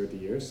for these 30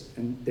 years,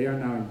 and they are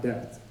now in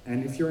debt.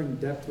 And if you're in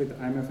debt with the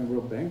IMF and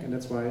World Bank, and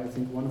that's why I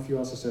think one of you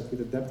also said with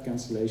the debt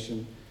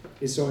cancellation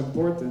is so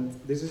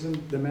important, this is a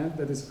demand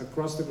that is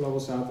across the global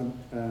south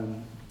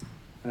and,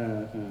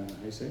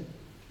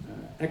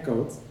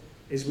 echoed,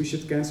 is we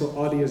should cancel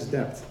odious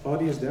debt.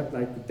 Odious debt,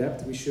 like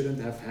debt we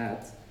shouldn't have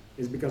had,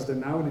 is because they're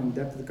now in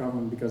debt to the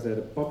government because they had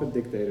a puppet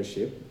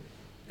dictatorship.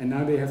 and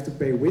now they have to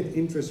pay with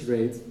interest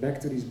rate back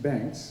to these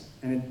banks,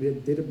 and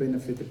it did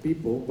benefit the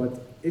people,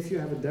 but if you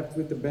have a debt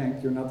with the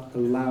bank, you're not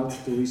allowed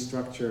to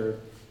restructure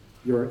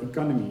your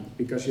economy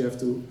because you have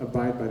to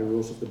abide by the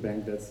rules of the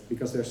bank. That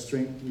because there's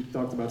we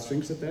talked about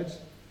strings attached.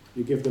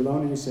 You give the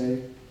loan and you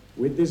say,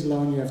 with this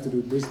loan you have to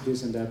do this,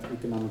 this, and that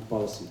economic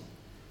policy.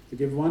 To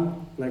give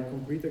one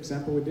concrete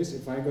example with this,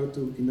 if I go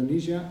to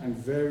Indonesia, I'm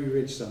very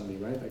rich suddenly,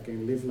 right? I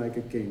can live like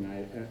a king.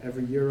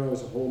 Every euro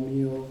is a whole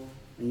meal,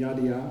 and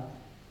yada yada.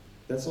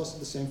 That's also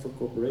the same for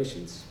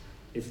corporations.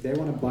 If they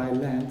want to buy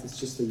land, it's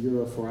just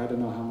 €1 for I don't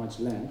know how much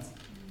land.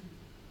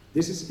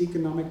 This is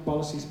economic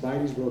policies by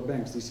these world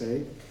banks. They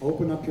say,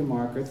 open up your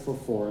market for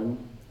foreign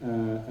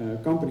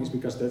companies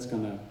because that's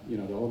gonna, the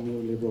whole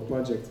neoliberal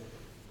project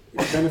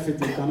benefit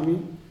the economy.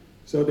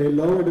 So they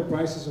lower the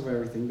prices of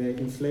everything, they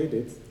inflate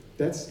it.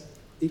 That's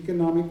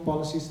economic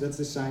policies that's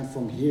designed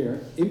from here,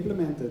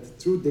 implemented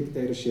through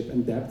dictatorship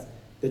and debt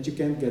that you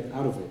can't get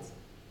out of it.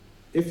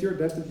 If you're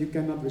indebted, you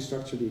cannot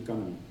restructure the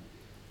economy.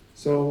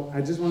 So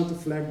I just wanted to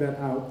flag that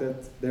out,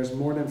 that there's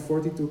more than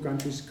 42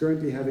 countries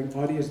currently having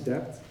odious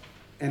debt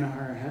and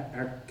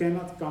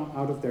cannot come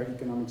out of their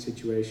economic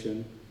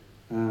situation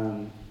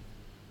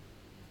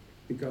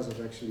because of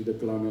actually the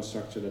colonial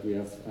structure that we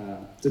have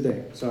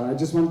today. So I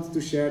just wanted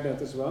to share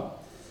that as well.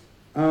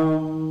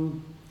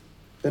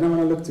 Then I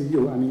want to look to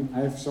you. I mean, I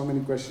have so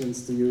many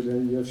questions to you, that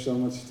you have so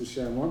much to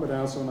share more, but I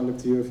also want to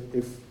look to you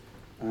if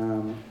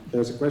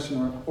there's a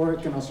question or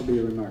it can also be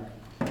a remark.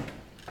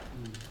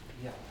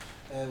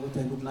 What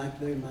I would like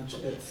very much,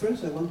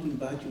 first I want to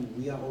invite you,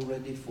 we are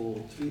already for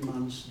 3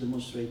 months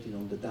demonstrating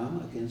on the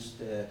dam against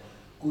the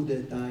coup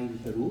d'etat in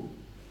Peru.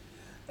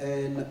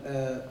 And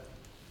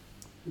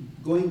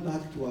going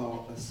back to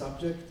our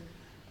subject,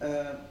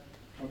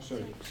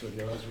 sorry,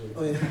 I was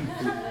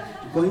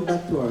going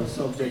back to our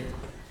subject,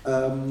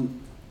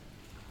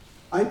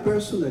 I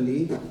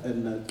personally,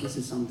 and this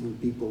is something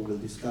people will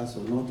discuss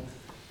or not,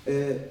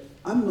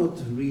 I'm not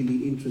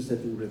really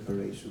interested in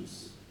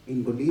reparations.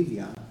 In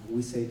Bolivia,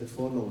 we say the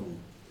following,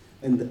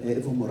 and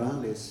Evo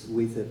Morales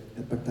with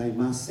Apartheid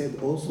Mas said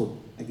also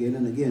again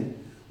and again,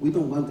 we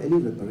don't want any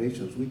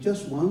reparations, we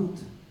just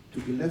want to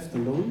be left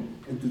alone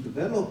and to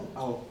develop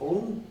our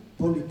own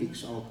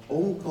politics, our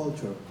own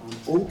culture,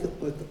 our own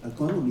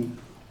economy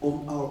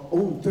on our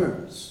own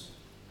terms.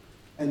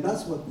 And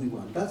that's what we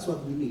want, that's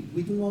what we need.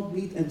 We do not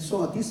need, and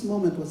so at this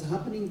moment what's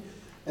happening,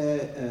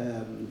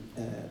 the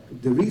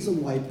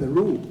reason why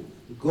Peru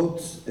got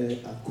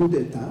a coup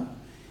d'etat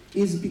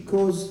is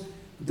because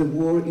the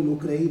war in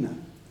Ukraine.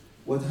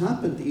 What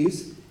happened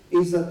is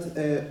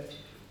that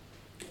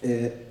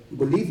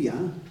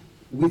Bolivia,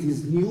 with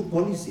its new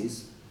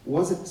policies,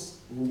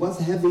 was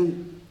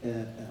having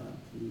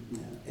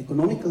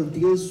economical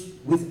deals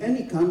with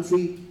any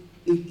country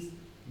it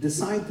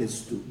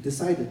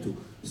decided to.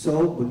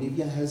 So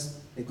Bolivia has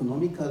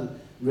economical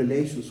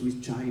relations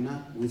with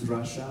China, with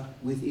Russia,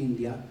 with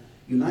India.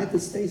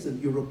 United States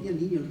and European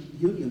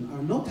Union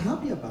are not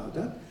happy about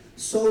that.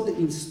 So they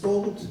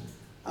installed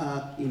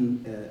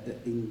in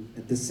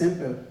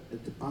December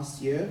the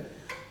past year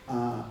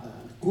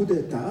coup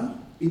d'etat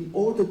in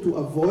order to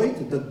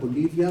avoid that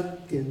Bolivia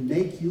can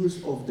make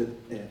use of the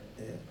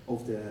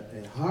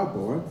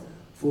harbor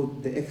for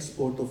the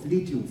export of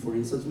lithium, for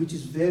instance, which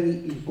is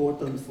very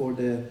important for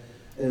the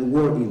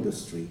war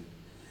industry.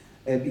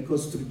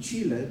 Because through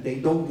Chile, they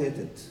don't get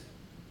it.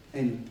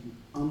 And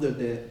under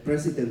the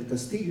President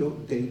Castillo,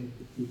 they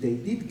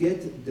did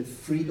get the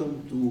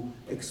freedom to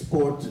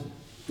export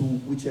to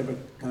whichever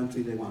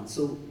country they want.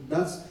 So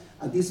that's,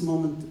 at this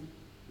moment,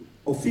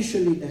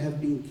 officially there have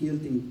been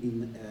killed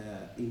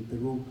in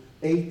Peru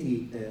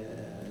 80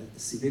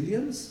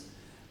 civilians,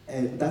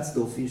 and that's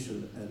the official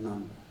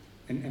number.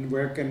 And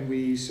where can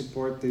we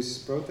support this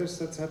protest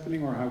that's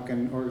happening,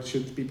 or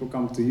should people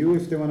come to you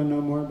if they want to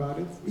know more about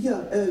it?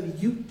 Yeah,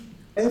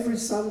 every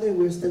Sunday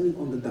we're standing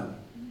on the dam.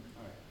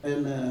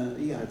 And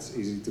yeah, it's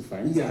easy to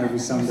find. Yeah, every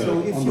Sunday. So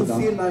if you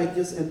feel dam. like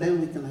this, and then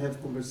we can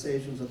have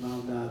conversations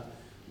about that.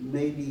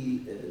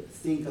 Maybe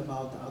think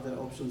about other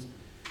options.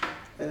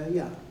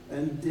 Yeah,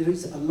 and there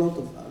is a lot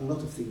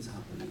of things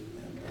happening,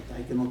 but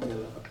I cannot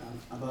tell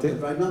about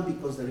it right now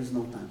because there is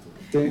no time for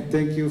it.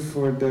 Thank you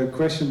for the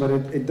question, but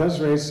it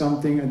does raise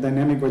something, a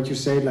dynamic, what you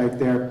say, like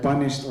they're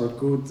punished or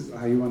good,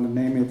 how you want to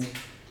name it,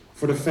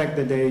 for the fact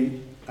that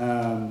they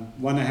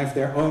want to have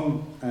their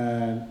own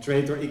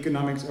trade or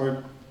economics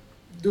or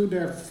do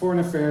their foreign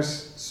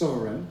affairs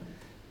sovereign.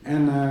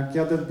 And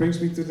yeah, that brings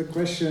me to the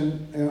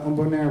question on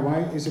Bonaire, why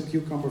is a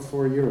cucumber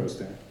 €4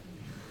 there?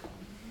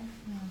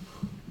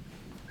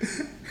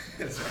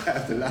 Yes, I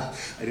have to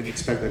laugh. I didn't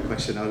expect that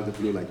question out of the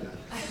blue like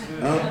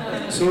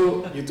that.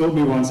 So you told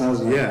me once, I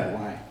was like, yeah,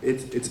 why?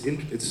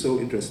 It's so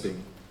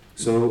interesting.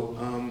 So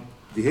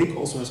The Hague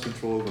also has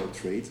control over our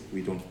trade.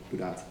 We don't do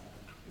that.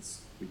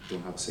 We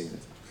don't have a say in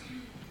it.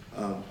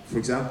 For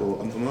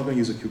example, I'm not going to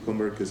use a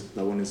cucumber because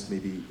that one is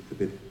maybe a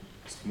bit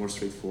more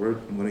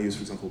straightforward. I'm going to use,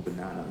 for example,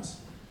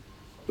 bananas.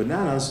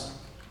 Bananas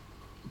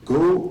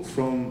go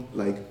from,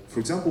 like, for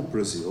example,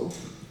 Brazil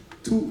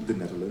to the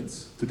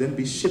Netherlands to then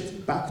be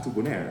shipped back to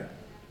Bonaire.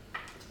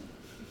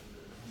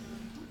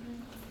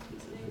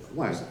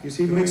 Why? You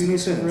see, It makes no maybe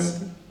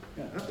sense.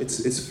 Yeah.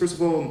 It's first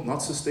of all not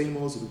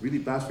sustainable. It's really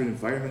bad for the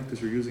environment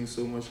because you're using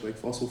so much like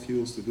fossil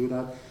fuels to do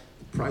that.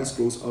 The price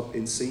goes up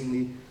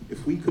insanely.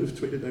 If we could have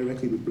traded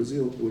directly with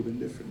Brazil, it would have been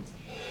different.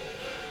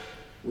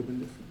 Would have been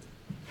different.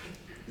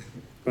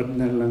 But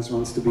Netherlands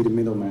wants to be the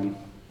middleman.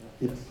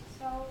 Yes.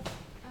 So,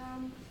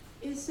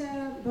 is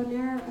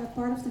Bonaire a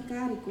part of the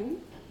CARICOM?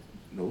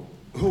 No.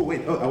 Oh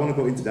wait. Oh, I want to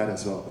go into that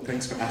as well.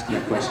 Thanks for asking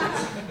that question.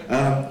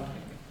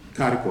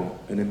 CARICOM,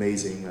 an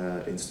amazing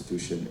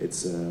institution.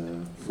 It's,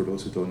 for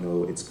those who don't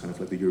know, it's kind of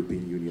like the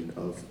European Union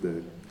of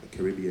the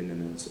Caribbean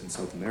and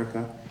South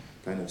America.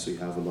 Kind of, so you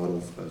have a lot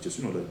of, just,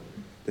 you know,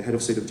 the head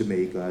of state of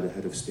Jamaica, the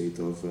head of state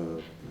of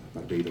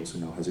Barbados, who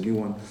now has a new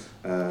one,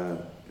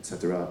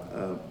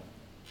 etc.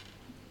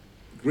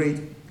 Great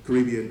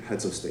Caribbean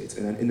heads of state.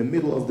 And then in the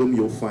middle of them,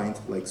 you'll find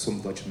like some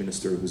Dutch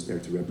minister who's there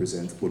to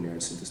represent Bonaire,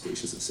 Sint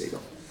Eustatius, and Sega.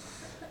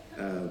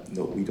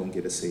 No, we don't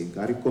get a say in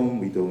CARICOM.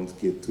 We don't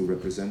get to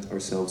represent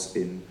ourselves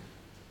in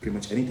pretty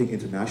much anything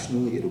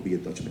internationally. It'll be a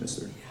Dutch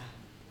minister.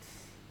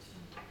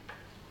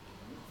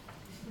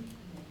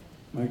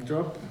 Mic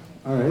drop.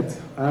 All right.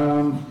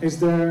 Is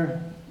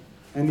there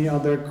any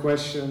other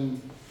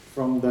question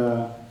from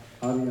the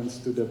audience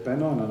to the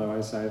panel? And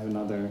otherwise, I have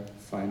another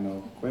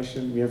final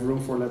question. We have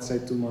room for, let's say,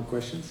 2 more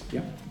questions.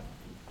 Yeah.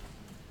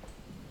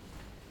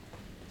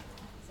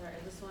 Sorry,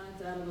 I just wanted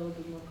to add a little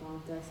bit more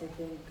context, I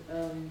think,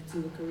 to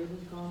the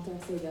Caribbean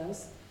context, I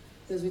guess.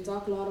 Because we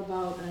talk a lot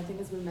about, and I think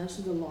it's been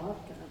mentioned a lot,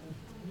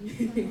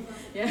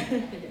 yeah,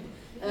 okay.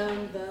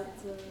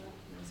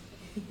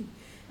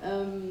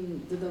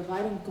 The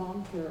divide and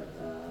conquer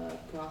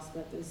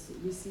prospect is,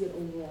 we see it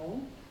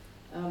overall.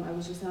 I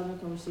was just having a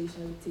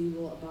conversation at the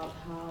table about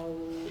how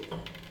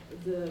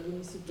when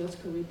you see Dutch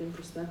Caribbean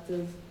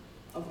perspective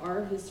of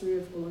our history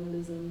of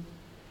colonialism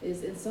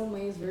is in some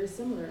ways very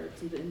similar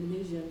to the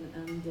Indonesian,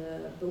 and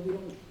but we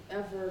don't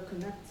ever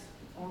connect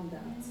on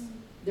that.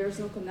 There's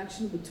no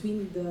connection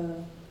between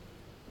the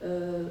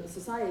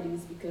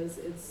societies because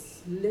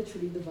it's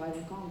literally divide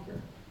and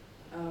conquer.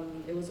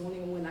 It was only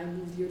when I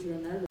moved here to the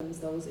Netherlands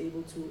that I was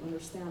able to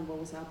understand what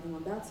was happening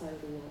on that side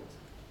of the world,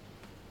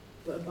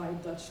 but by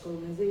Dutch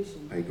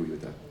colonization. I agree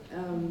with that.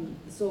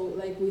 So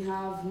like we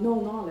have no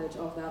knowledge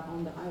of that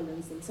on the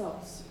islands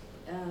themselves.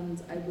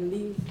 And I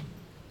believe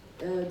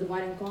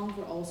divide and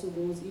conquer also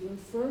goes even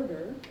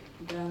further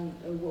than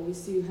what we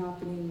see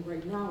happening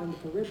right now in the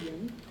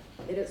Caribbean.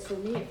 It is, for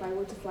me, if I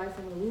were to fly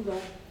from Aruba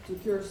to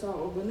Curacao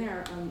or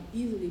Bonaire, I'm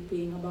easily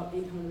paying about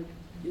 $800.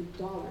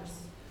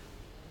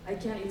 I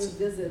can't even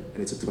visit.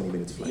 And it's a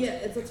 20-minute flight. Yeah,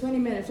 it's a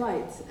 20-minute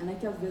flight, and I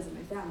can't visit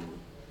my family.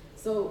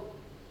 So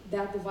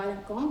that divide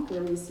and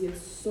conquer, we see it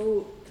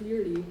so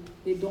clearly.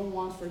 They don't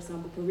want, for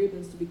example,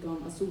 Caribbeans to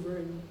become a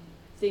sovereign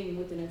thing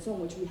within its own,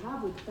 which we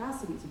have the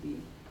capacity to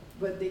be,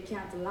 but they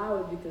can't allow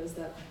it because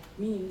that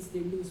means they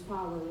lose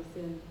power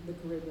within the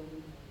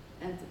Caribbean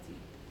entity.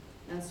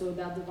 And so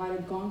that divide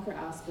and conquer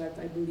aspect,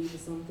 I believe,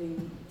 is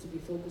something to be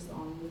focused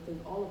on within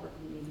all of our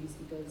communities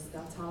because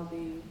that's how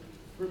they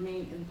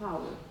remain in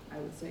power, I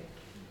would say.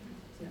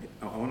 So,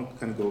 yeah. I want to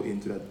kind of go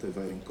into that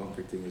divide and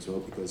conquer thing as well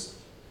because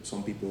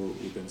some people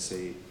would then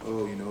say,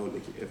 oh, you know,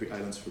 like every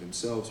island's for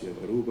themselves. You have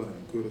Aruba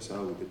and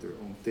Curacao who did their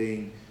own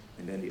thing,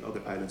 and then the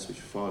other islands which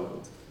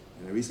followed.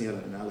 And I recently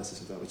had an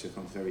analysis of that, which I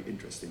found very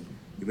interesting.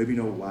 You maybe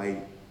know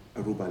why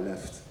Aruba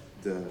left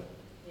the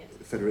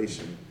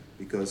Federation,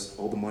 because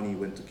all the money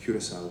went to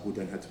Curacao, who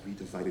then had to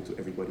redivide it to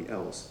everybody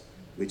else,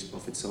 which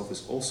of itself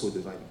is also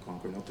divide and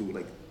conquer, not to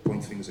like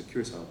point fingers at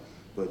Curacao.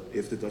 But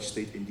if the Dutch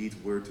state indeed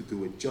were to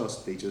do it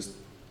they just,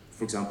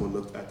 for example,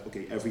 looked at,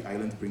 okay, every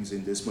island brings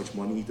in this much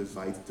money,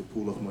 divide the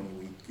pool of money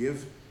we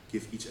give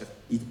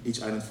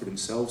each island for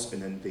themselves,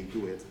 and then they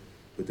do it.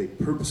 But they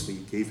purposely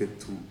gave it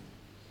to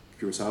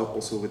Curacao,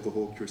 also with the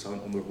whole Curacao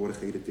and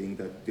onderhoorigheden thing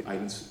that the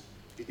islands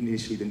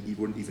initially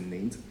weren't even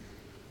named.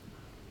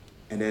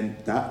 And then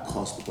that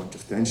caused a bunch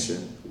of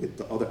tension with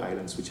the other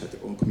islands which had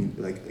their own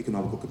like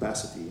economical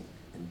capacity.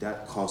 And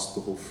that caused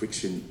the whole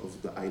friction of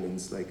the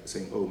islands, like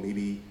saying, oh,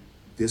 maybe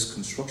this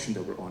construction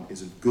that we're on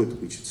isn't good,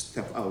 we should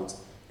step out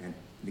and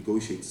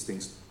negotiate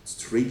things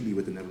straightly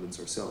with the Netherlands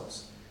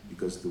ourselves.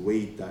 Because the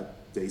way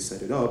that they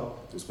set it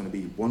up, there was going to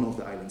be one of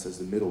the islands as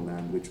the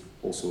middleman, which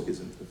also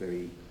isn't a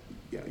very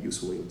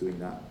useful way of doing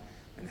that.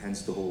 And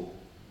hence the whole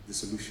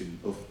dissolution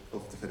of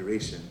the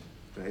Federation,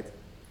 right?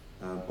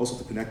 Also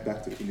to connect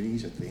back to the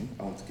Indonesia thing,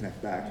 I want to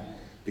connect back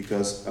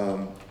because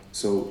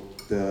so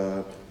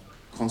the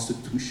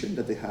constitution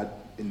that they had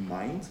in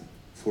mind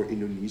for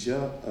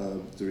Indonesia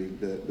during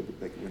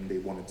like when they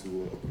wanted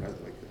to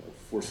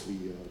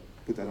forcefully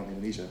put that on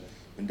Indonesia,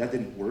 when that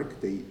didn't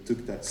work, they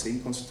took that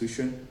same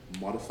constitution,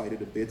 modified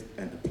it a bit,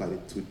 and applied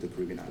it to the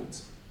Caribbean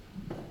islands.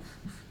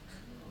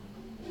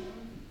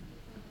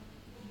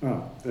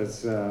 Oh,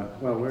 that's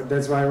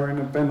that's why we're in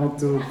a panel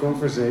to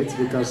conversate,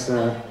 because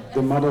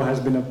the model has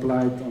been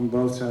applied on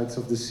both sides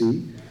of the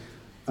sea.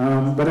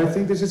 But I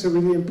think this is a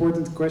really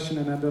important question,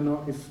 and I don't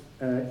know if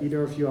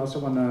either of you also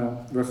want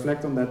to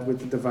reflect on that with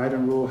the divide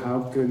and rule.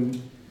 How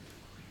can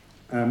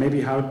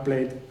maybe how it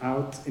played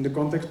out in the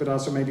context, but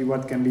also maybe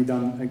what can be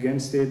done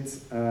against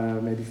it.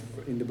 Maybe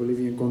in the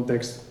Bolivian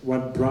context,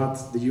 what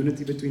brought the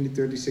unity between the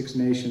 36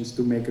 nations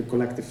to make a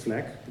collective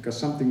flag? Because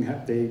something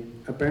they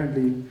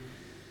apparently,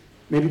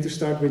 maybe to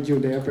start with you,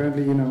 they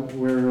apparently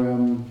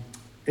were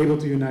able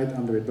to unite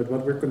under it. But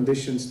what were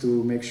conditions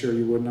to make sure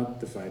you were not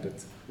divided?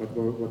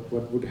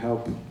 What would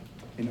help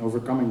in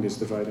overcoming this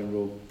divide and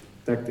rule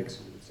tactics,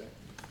 you would say?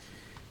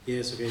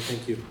 Yes. Okay.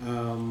 Thank you.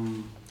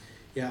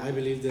 Yeah, I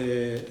believe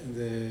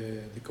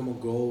the common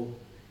goal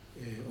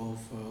of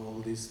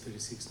all these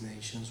 36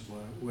 nations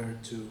were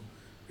to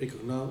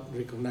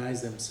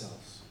recognize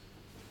themselves,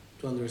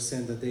 to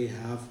understand that they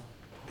have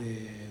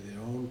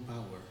their own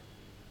power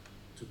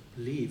to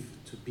live,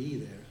 to be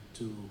there,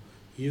 to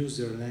use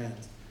their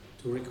land,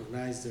 to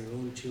recognize their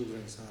own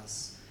children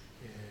as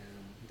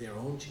their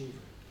own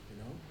children,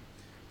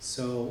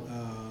 So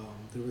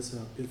there was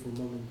a beautiful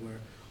moment where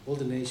all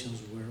the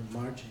nations were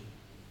marching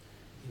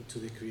into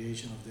the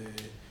creation of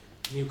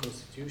the new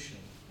constitution.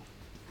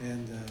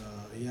 And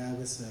yeah, it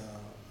was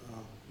a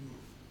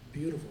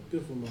beautiful,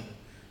 beautiful moment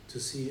to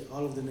see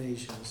all of the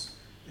nations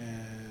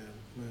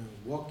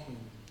walking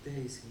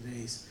days and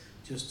days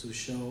just to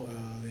show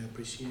the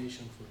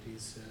appreciation for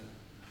this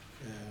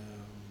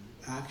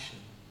action.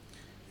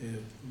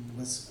 It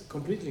was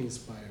completely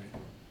inspiring.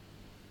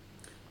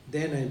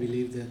 Then I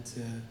believe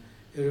that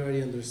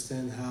everybody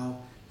understand how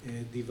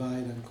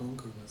divide and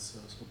conquer was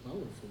so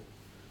powerful,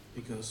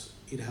 because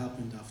it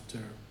happened after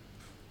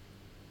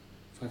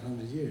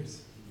 500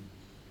 years.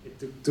 It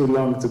took too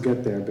long to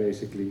get there,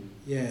 basically.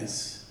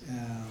 Yes,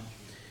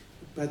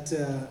 but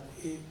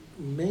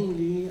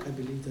mainly I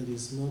believe that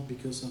it's not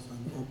because of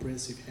an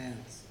oppressive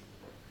hand,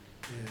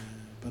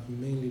 but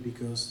mainly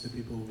because the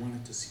people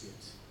wanted to see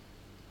it.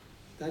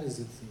 That is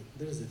the thing.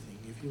 That is the thing.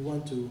 If you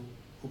want to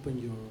open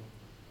your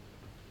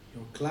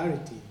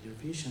clarity, your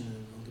vision,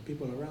 and on the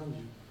people around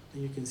you,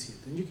 then you can see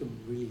it, then you can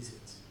release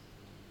it.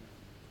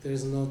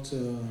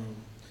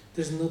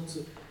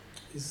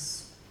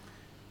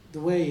 The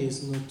way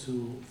is not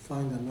to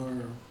find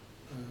another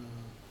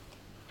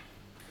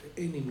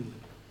enemy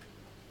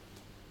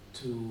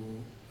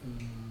to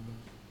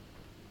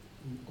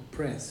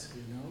oppress,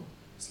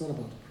 It's not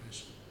about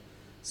oppression.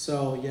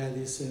 So yeah,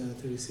 these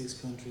 36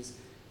 countries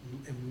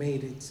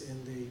made it,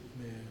 and they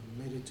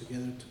made it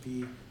together to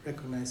be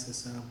recognized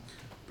as a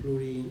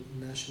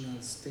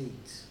plurinational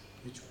state,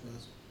 which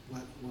was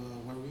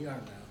where we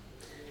are now.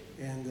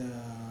 And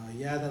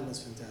yeah, that was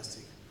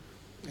fantastic.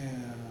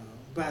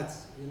 But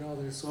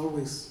there's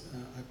always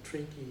a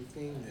tricky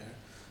thing there.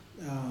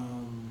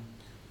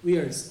 We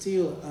are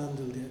still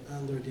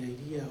under the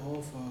idea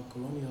of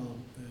colonial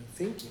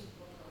thinking,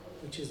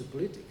 which is the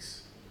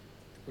politics.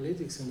 The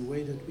politics and the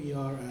way that we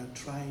are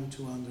trying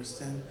to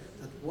understand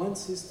that one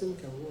system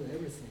can rule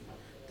everything.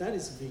 That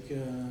is a big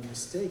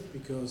mistake,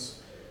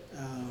 because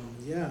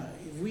yeah,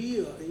 if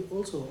we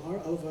also are,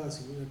 all of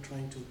us, if we are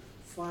trying to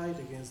fight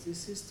against this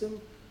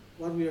system,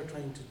 what we are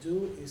trying to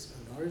do is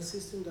another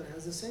system that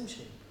has the same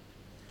shape.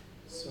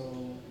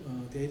 So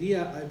the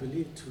idea, I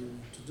believe,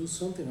 to do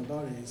something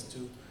about it is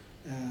to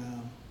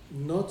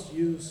not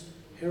use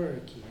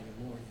hierarchy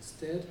anymore.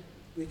 Instead,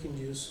 we can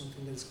use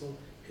something that is called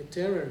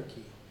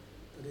heterarchy,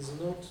 that is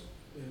not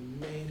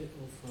made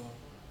of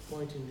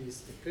pointing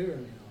the pyramid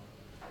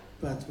on,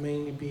 but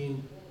mainly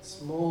being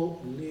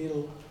small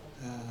little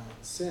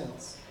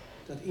cells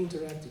that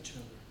interact each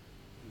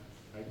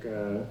other. Like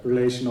a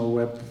relational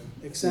web.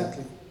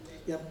 Exactly.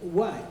 Yeah.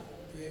 Why?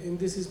 And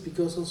this is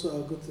because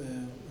also a good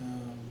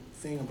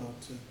thing about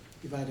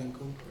divide and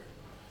conquer.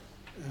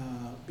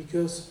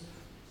 Because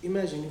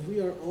imagine if we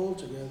are all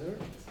together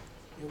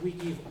and we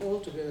give all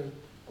together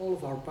all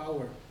of our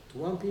power to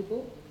one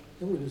people,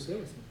 then we lose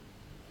everything,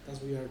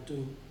 as we are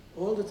doing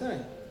all the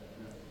time.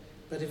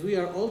 But if we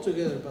are all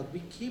together, but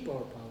we keep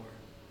our power,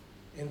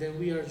 and then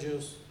we are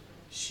just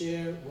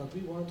share what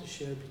we want to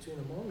share between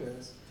among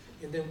us,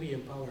 and then we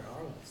empower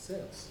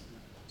ourselves.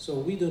 So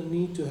we don't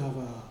need to have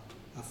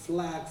a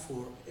flag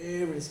for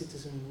every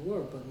citizen in the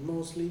world, but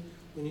mostly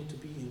we need to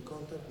be in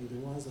contact with the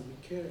ones that we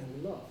care and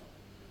we love.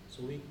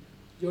 So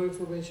your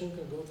information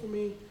can go through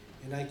me,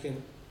 and I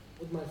can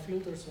put my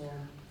filters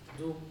on,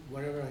 do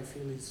whatever I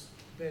feel is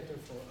better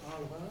for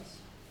all of us,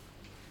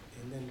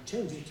 and then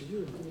change it to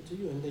you, give it to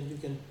you, and then you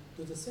can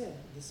do the same,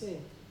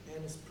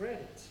 and spread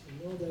it.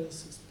 There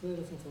is a spread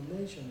of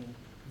information and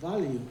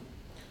value.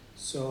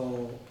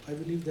 So I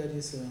believe that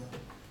is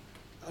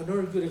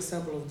another good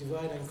example of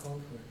divide and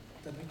conquer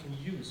that we can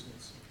use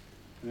also.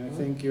 And I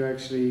think you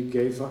actually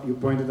you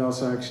pointed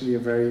also actually a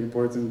very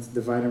important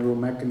divide and rule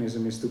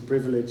mechanism is to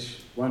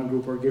privilege one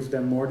group or give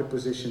them more the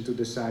position to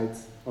decide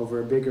over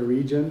a bigger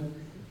region.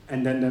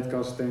 And then that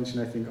causes tension,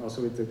 I think,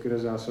 also with the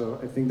Curaçao. So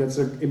I think that's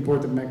an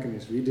important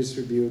mechanism.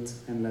 Redistribute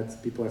and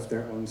let people have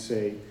their own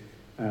say.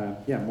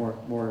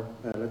 More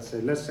let's say,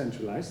 less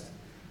centralized.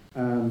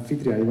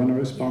 Fitria, you want to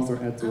respond or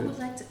add to it? I would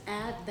like to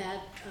add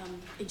that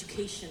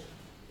education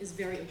is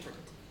very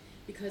important.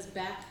 Because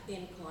back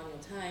in colonial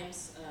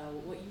times,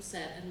 what you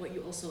said and what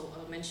you also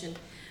mentioned,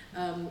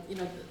 you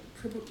know,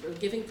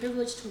 giving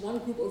privilege to one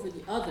group over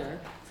the other,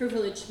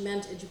 privilege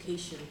meant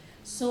education.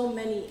 So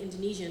many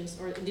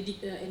Indonesians or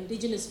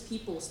indigenous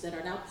peoples that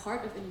are now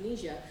part of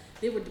Indonesia,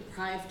 they were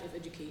deprived of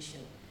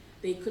education.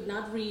 They could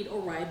not read or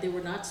write. They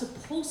were not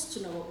supposed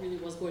to know what really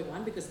was going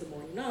on, because the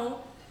more you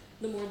know,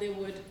 the more they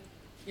would,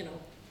 you know,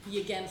 be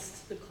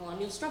against the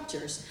colonial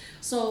structures.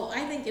 So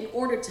I think in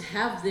order to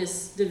have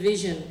this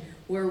division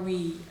where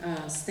we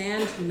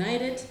stand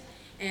united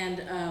and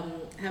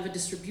have a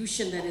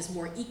distribution that is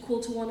more equal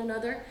to one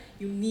another,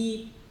 you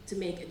need to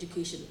make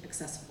education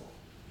accessible.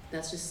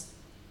 That's just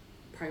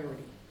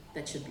priority.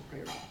 That should be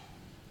priority.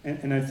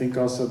 And I think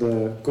also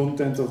the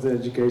content of the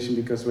education,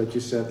 because what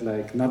you said,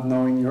 like not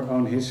knowing your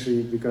own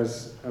history,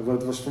 because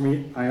what was for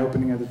me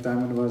eye-opening at the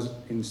time when I was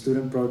in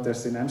student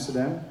protest in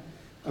Amsterdam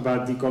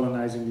about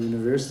decolonizing the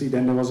university,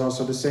 then there was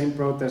also the same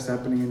protest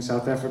happening in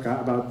South Africa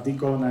about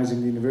decolonizing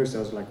the university.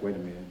 I was like, wait a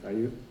minute,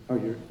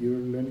 you're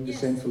learning the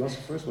same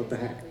philosophers? What the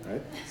heck,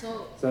 right?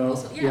 So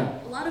also, yeah,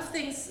 a lot of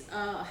things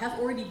have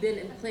already been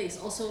in place.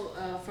 Also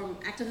from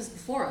activists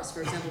before us,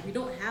 for example, we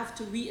don't have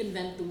to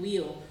reinvent the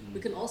wheel.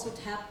 We can also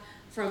tap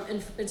from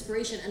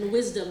inspiration and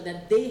wisdom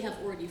that they have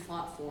already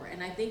fought for.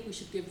 And I think we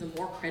should give them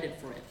more credit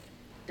for it,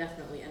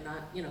 definitely, and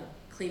not, you know,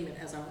 claim it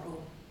as our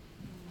own.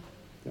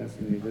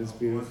 Definitely, that's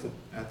beautiful.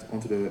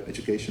 Onto the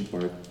education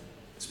part,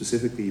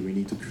 specifically, we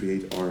need to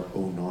create our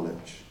own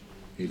knowledge.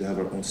 We need to have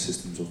our own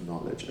systems of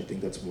knowledge. I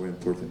think that's more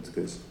important,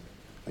 because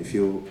I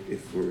feel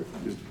if we're,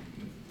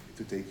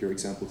 to take your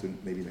example to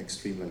maybe an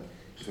extreme, like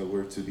if I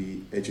were to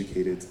be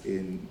educated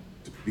in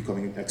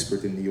becoming an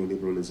expert in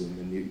neoliberalism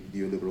and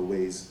neoliberal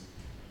ways,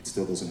 it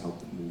still doesn't help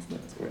the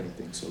movement or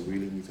anything. So we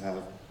really need to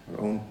have our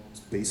own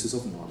basis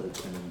of knowledge,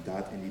 and then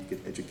that and need to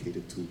get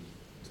educated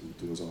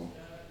to us all.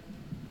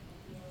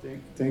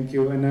 Thank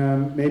you,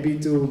 and maybe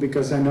too,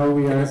 because I know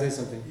we Can are. I say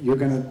something? You're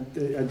gonna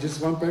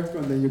just one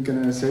practical, and then you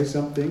can say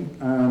something.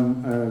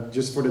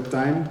 Just for the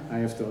time, I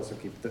have to also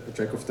keep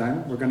track of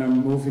time. We're gonna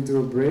move into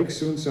a break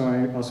soon, so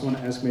I also want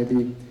to ask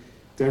maybe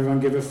to everyone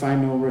give a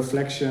final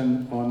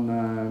reflection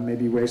on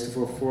maybe ways to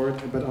go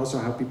forward, but also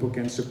how people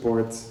can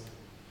support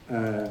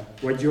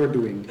what you're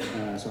doing.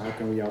 So how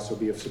can we also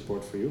be of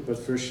support for you? But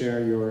first,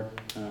 share your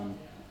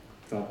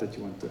thought that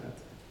you want to add.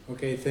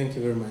 Okay, thank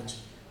you very much.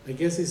 I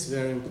guess it's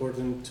very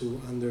important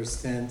to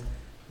understand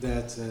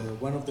that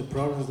one of the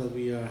problems that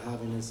we are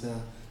having as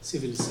a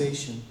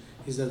civilization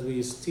is that we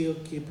are still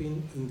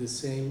keeping in the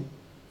same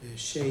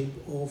shape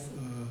of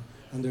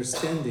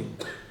understanding.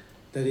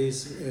 That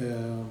is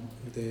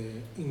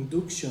the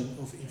induction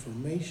of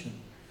information.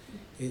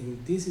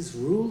 And this is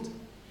ruled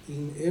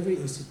in every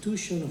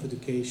institution of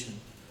education.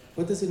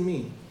 What does it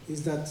mean?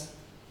 Is that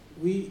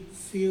we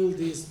feel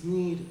this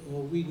need,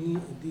 or we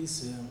need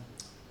this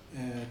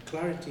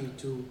clarity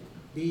to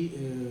be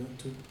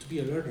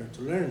a learner,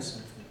 to learn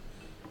something.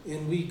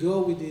 And we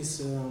go with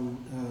this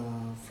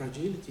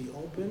fragility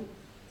open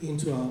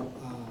into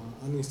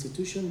an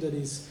institution that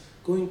is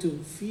going to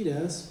feed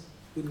us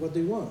with what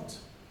they want.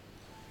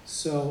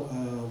 So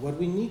what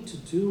we need to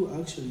do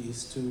actually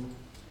is to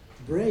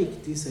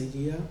break this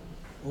idea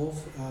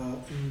of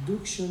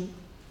induction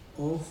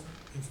of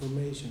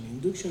information,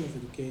 induction of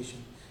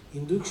education,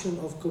 induction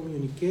of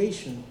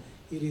communication.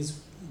 It is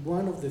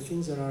one of the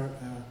things that are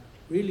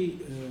really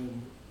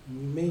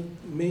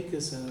make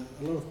us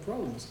a lot of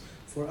problems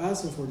for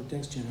us and for the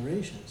next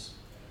generations.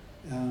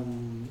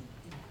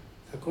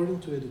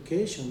 According to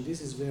education, this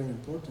is very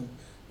important.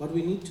 What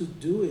we need to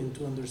do and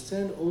to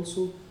understand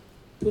also,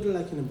 put it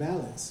like in a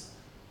balance.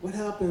 What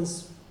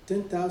happens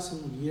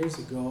 10,000 years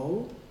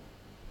ago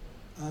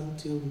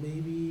until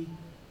maybe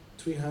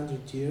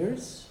 300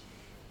 years,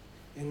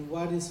 and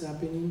what is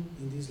happening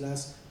in these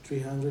last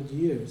 300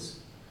 years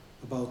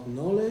about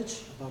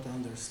knowledge, about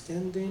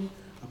understanding,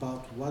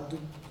 about what to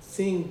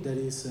think that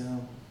is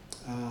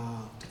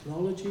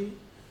technology,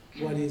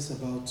 what is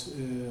about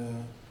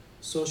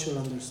social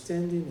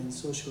understanding and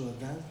social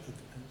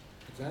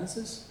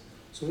advances.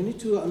 So we need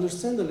to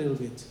understand a little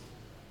bit.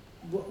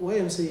 Why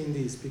I'm saying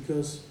this?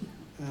 Because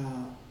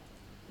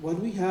what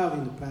we have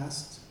in the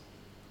past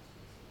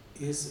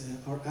is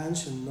our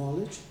ancient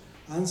knowledge,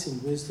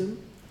 ancient wisdom,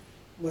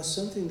 was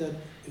something that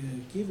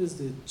gave us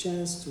the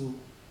chance to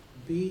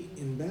be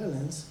in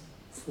balance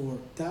for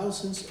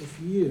thousands of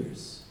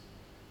years.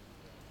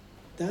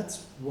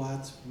 That's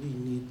what we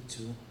need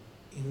to,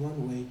 in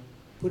one way,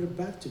 put it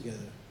back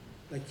together.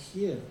 Like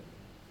here,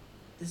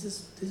 this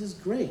is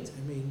great.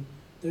 I mean,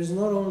 there's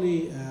not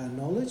only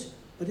knowledge,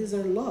 but it's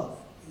our love.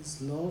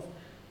 It's love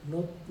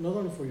not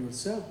only for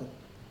yourself, but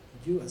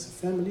you as a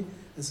family,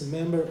 as a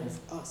member of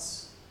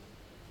us.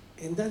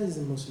 And that is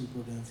the most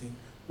important thing.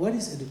 What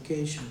is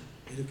education?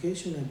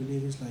 Education, I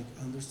believe, is like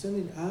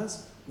understanding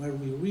us where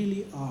we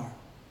really are.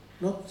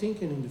 Not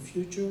thinking in the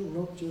future,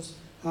 not just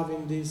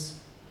having this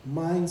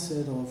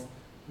mindset of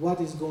what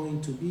is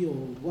going to be or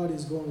what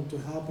is going to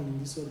happen in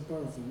this other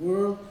part of the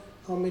world,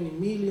 how many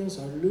millions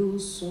are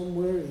lost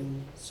somewhere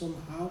in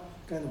somehow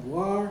kind of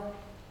war.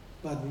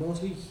 but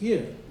mostly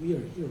here. We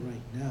are here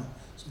right now.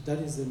 So that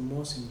is the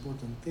most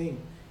important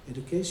thing.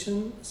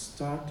 Education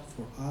starts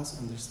for us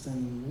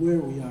understanding where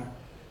we are.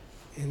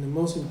 And the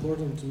most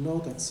important to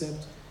not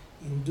accept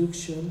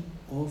induction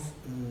of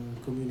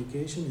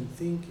communication and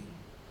thinking.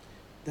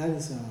 That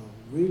is a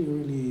really,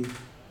 really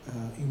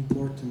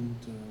important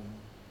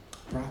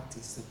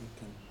practice that we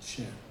can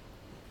share.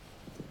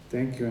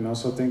 Thank you, and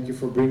also thank you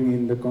for bringing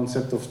in the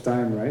concept of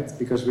time, right?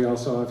 Because we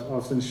also have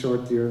often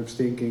short terms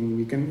thinking.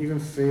 We can even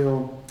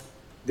feel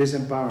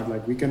disempowered,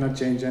 like we cannot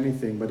change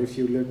anything. But if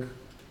you look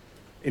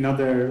in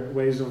other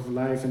ways of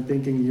life and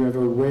thinking, you have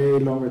a way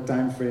longer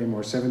time frame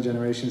or 7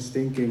 generations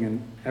thinking,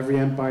 and every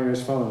empire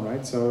has fallen,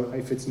 right? So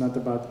if it's not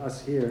about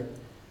us here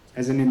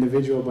as an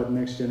individual, but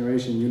next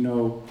generation, you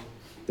know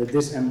that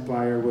this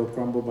empire will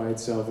crumble by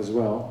itself as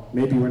well.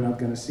 Maybe we're not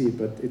going to see it,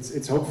 but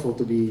it's hopeful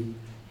to be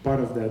part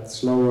of that.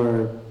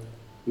 Slower,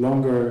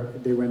 longer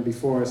they went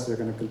before us, they're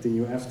going to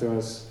continue after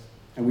us,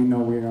 and we know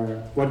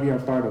what we are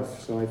part of.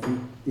 So I think,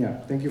 yeah,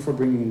 thank you for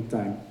bringing in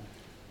time.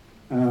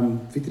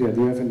 Fitria,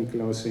 do you have any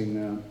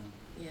closing?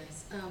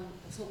 Yes.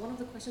 So one of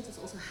the questions is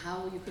also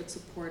how you could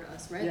support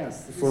us, right? Yeah,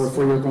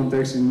 for your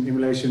context in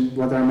relation,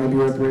 what are maybe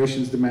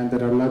reparations demand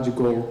that are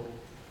logical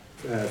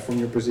from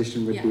your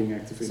position with being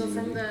active in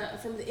Indonesia?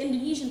 So from the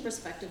Indonesian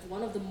perspective,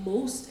 one of the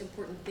most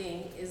important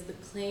thing is the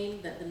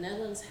claim that the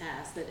Netherlands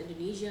has that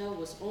Indonesia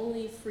was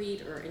only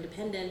freed or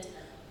independent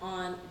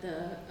on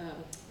the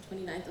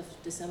 27th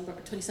of December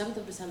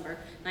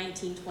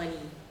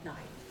 1929.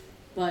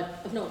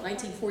 But, no,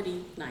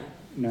 1949.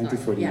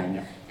 1949,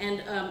 yeah.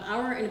 And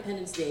our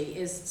Independence Day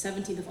is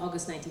 17th of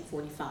August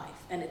 1945,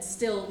 and it's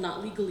still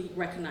not legally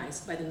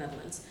recognized by the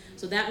Netherlands.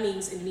 So that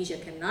means Indonesia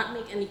cannot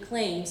make any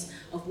claims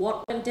of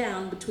what went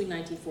down between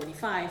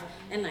 1945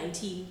 and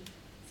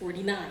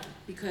 1949,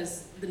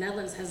 because the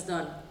Netherlands has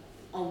done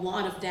a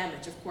lot of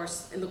damage, of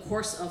course, in the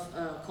course of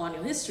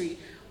colonial history,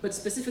 but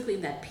specifically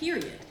in that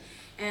period.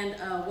 And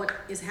what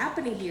is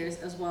happening here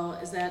as well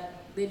is that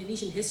the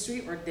Indonesian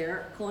history or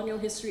their colonial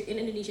history in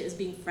Indonesia is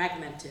being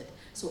fragmented.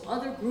 So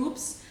other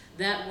groups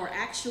that were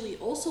actually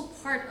also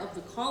part of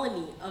the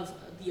colony of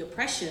the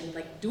oppression,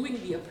 like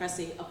doing the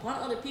oppressing upon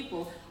other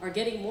people, are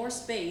getting more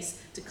space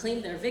to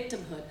claim their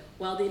victimhood,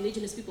 while the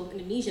indigenous people of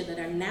Indonesia that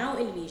are now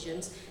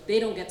Indonesians, they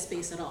don't get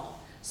space at all.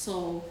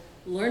 So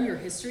learn your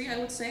history, I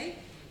would say,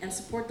 and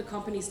support the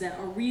companies that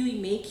are really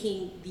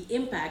making the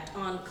impact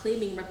on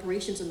claiming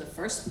reparations in the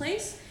first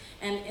place.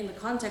 And in the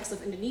context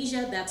of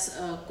Indonesia, that's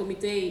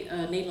Comité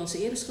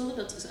Nederlandse Ereschulden,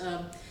 that's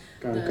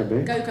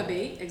KUKB. the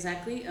KUKB,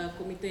 exactly,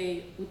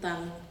 Comité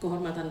Hutang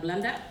Kehormatan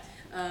Belanda,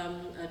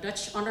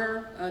 Dutch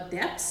Honor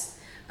Debts,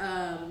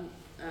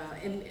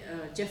 and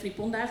Jeffrey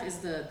Pondaag is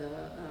the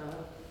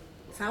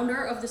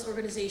founder of this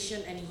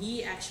organization, and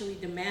he actually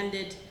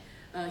demanded,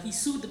 he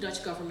sued the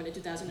Dutch government in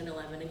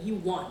 2011, and he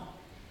won.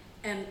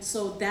 And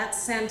so that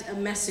sent a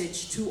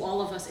message to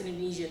all of us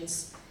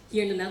Indonesians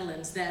here in the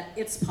Netherlands that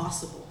it's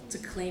possible to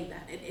claim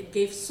that. It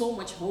gave so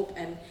much hope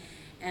and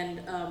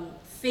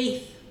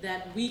faith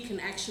that we can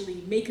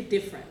actually make a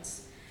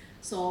difference.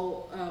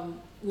 So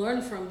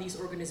learn from these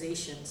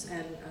organizations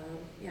and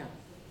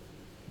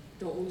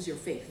don't lose your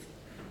faith.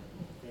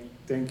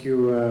 Thank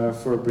you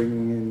for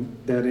bringing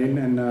that in.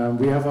 And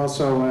we have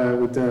also,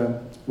 with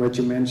what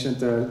you mentioned,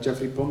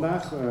 Jeffrey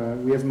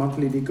Pondaag, we have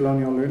monthly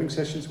decolonial learning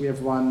sessions. We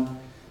have one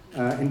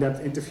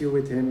in-depth interview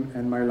with him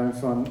and Marjolein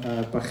van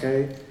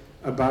Pagé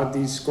about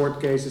these court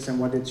cases and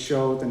what it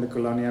showed and the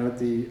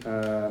coloniality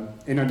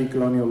in our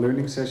decolonial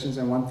learning sessions.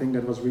 And one thing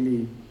that was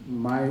really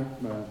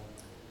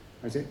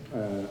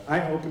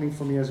eye-opening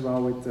for me as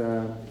well with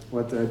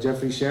what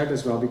Jeffrey shared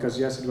as well, because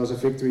yes, it was a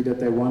victory that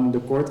they won the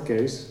court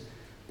case,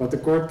 but the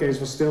court case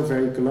was still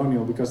very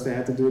colonial because they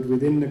had to do it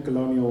within the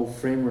colonial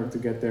framework to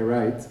get their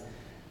right.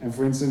 And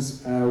for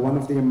instance, one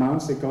of the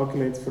amounts they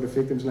calculate for the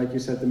victims, like you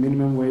said, the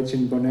minimum wage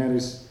in Bonaire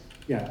is,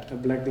 a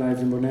black life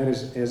in Bonaire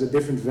has a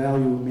different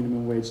value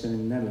minimum wage than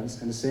in the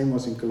Netherlands, and the same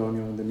was in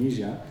colonial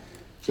Indonesia.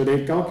 So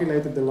they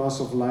calculated the loss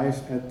of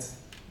life at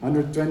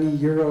 120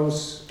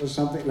 euros or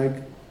something, like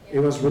it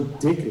was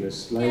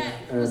ridiculous. Like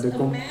it was a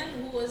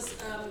man who was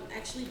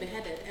actually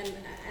beheaded, and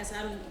as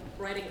I'm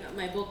writing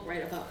my book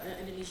about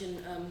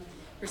Indonesian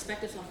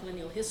perspectives on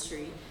colonial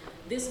history,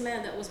 this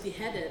man that was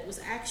beheaded was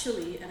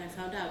actually, and I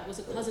found out, was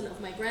a cousin of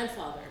my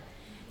grandfather.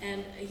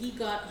 And he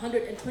got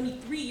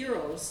 123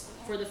 euros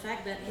for the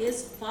fact that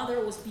his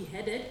father was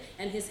beheaded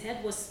and his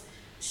head was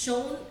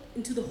shown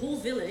into the whole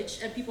village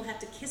and people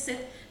had to kiss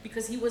it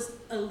because he was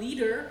a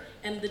leader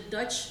and the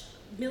Dutch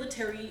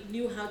military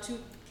knew how to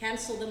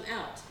cancel them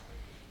out.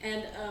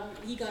 And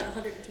he got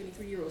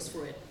 123 euros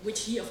for it,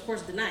 which he of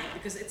course denied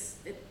because it's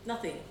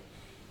nothing.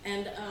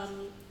 And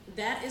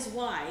that is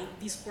why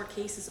these court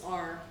cases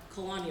are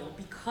colonial,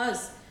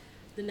 because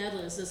the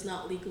Netherlands does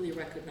not legally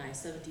recognize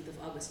 17th of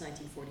August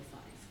 1945.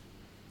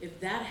 If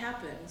that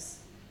happens,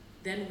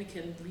 then we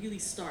can really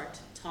start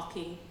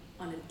talking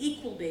on an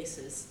equal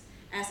basis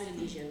as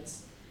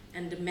Indonesians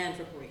and demand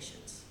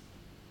reparations.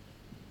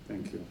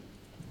 Thank you.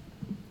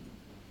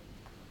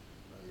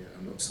 Yeah,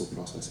 I'm still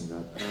processing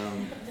that.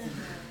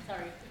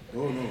 Sorry.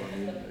 Oh no, I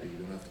mean, you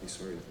don't have to be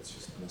sorry, that's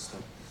just messed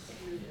up.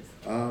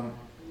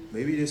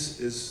 Maybe this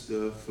is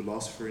the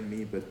philosopher in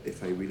me, but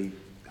if I really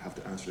have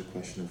to answer the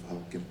question of how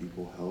can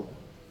people help,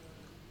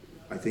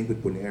 I think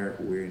with Bonaire,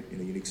 we're in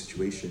a unique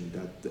situation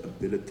that the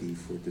ability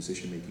for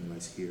decision making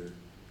lies here.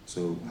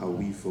 So how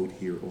we vote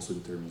here also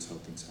determines how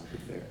things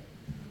happen there.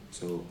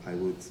 So I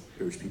would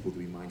urge people to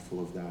be mindful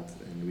of that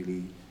and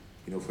really,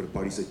 you know, for the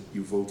parties that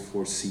you vote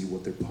for, see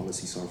what their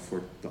policies are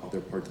for the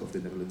other part of the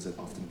Netherlands that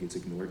often gets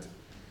ignored.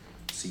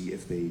 See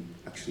if they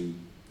actually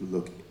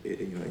look,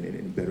 you know,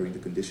 in bettering the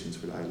conditions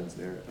for the islands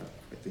there.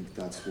 I think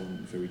that's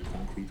one very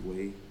concrete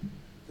way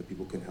that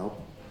people can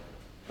help.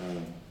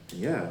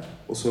 Yeah.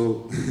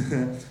 Also,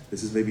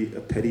 this is maybe a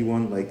petty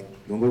one. Like,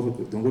 don't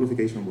go to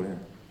vacation on Bonaire.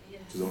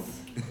 Yes. Don't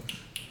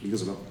leave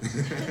us alone.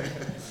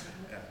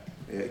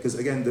 Yeah, because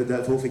again,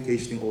 that whole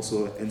vacationing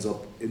also ends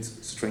up in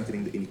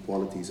strengthening the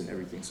inequalities and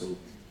everything. So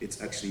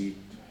it's actually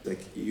like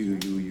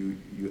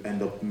you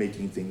end up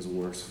making things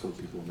worse for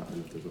people on the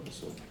island as well.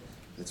 So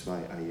that's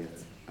why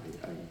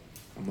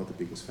I'm not the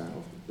biggest fan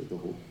of the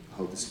whole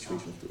how the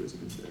situation of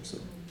tourism is there. So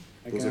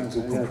those are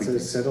two concrete it's a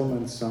things.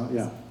 settlement. So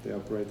yeah, they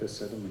operate as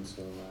settlements.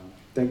 So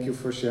thank you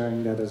for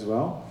sharing that as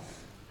well.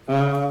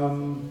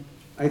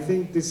 I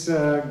think this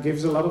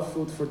gives a lot of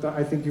food for thought.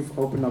 I think you've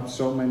opened up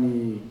so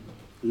many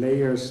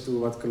layers to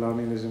what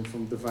colonialism,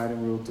 from divide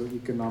and rule to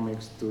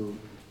economics to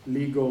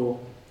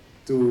legal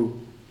to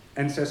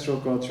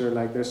ancestral culture.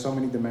 Like, there's so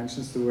many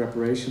dimensions to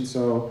reparations.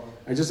 So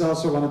I just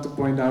also wanted to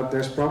point out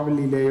there's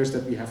probably layers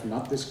that we have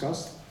not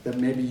discussed that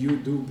maybe you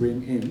do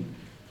bring in.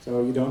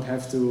 So you don't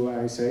have to,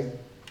 I say,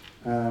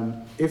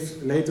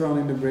 if later on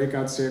in the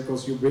breakout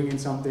circles you bring in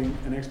something,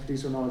 an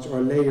expertise or knowledge or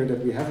a layer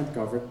that we haven't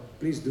covered,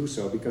 please do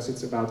so, because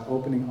it's about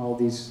opening all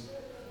these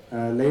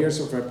layers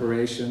of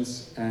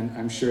reparations, and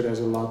I'm sure there's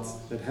a lot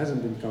that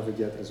hasn't been covered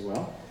yet as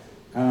well.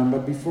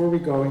 But before we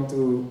go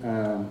into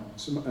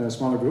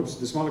smaller groups,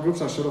 the smaller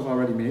groups are sort of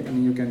already made. I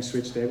mean, you can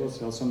switch tables,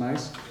 it's also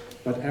nice.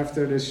 But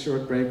after this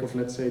short break of,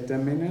 let's say,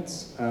 10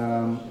 minutes,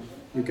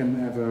 you can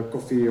have a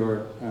coffee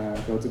or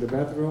go to the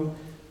bathroom.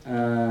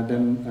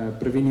 Then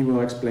Pravini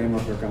will explain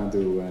what we're going to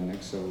do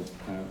next. So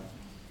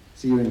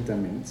see you in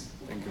 10 minutes.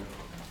 Thank you.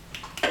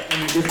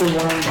 And give a warm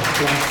applause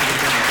to the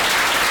panel.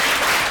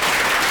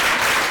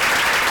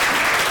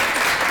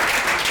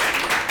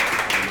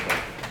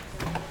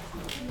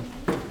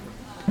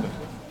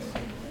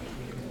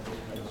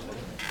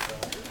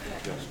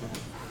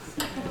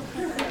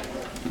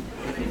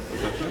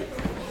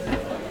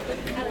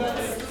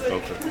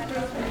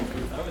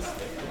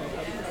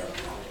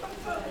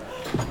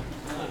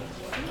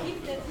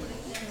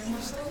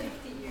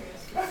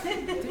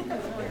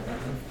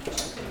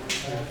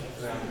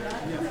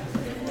 Yeah.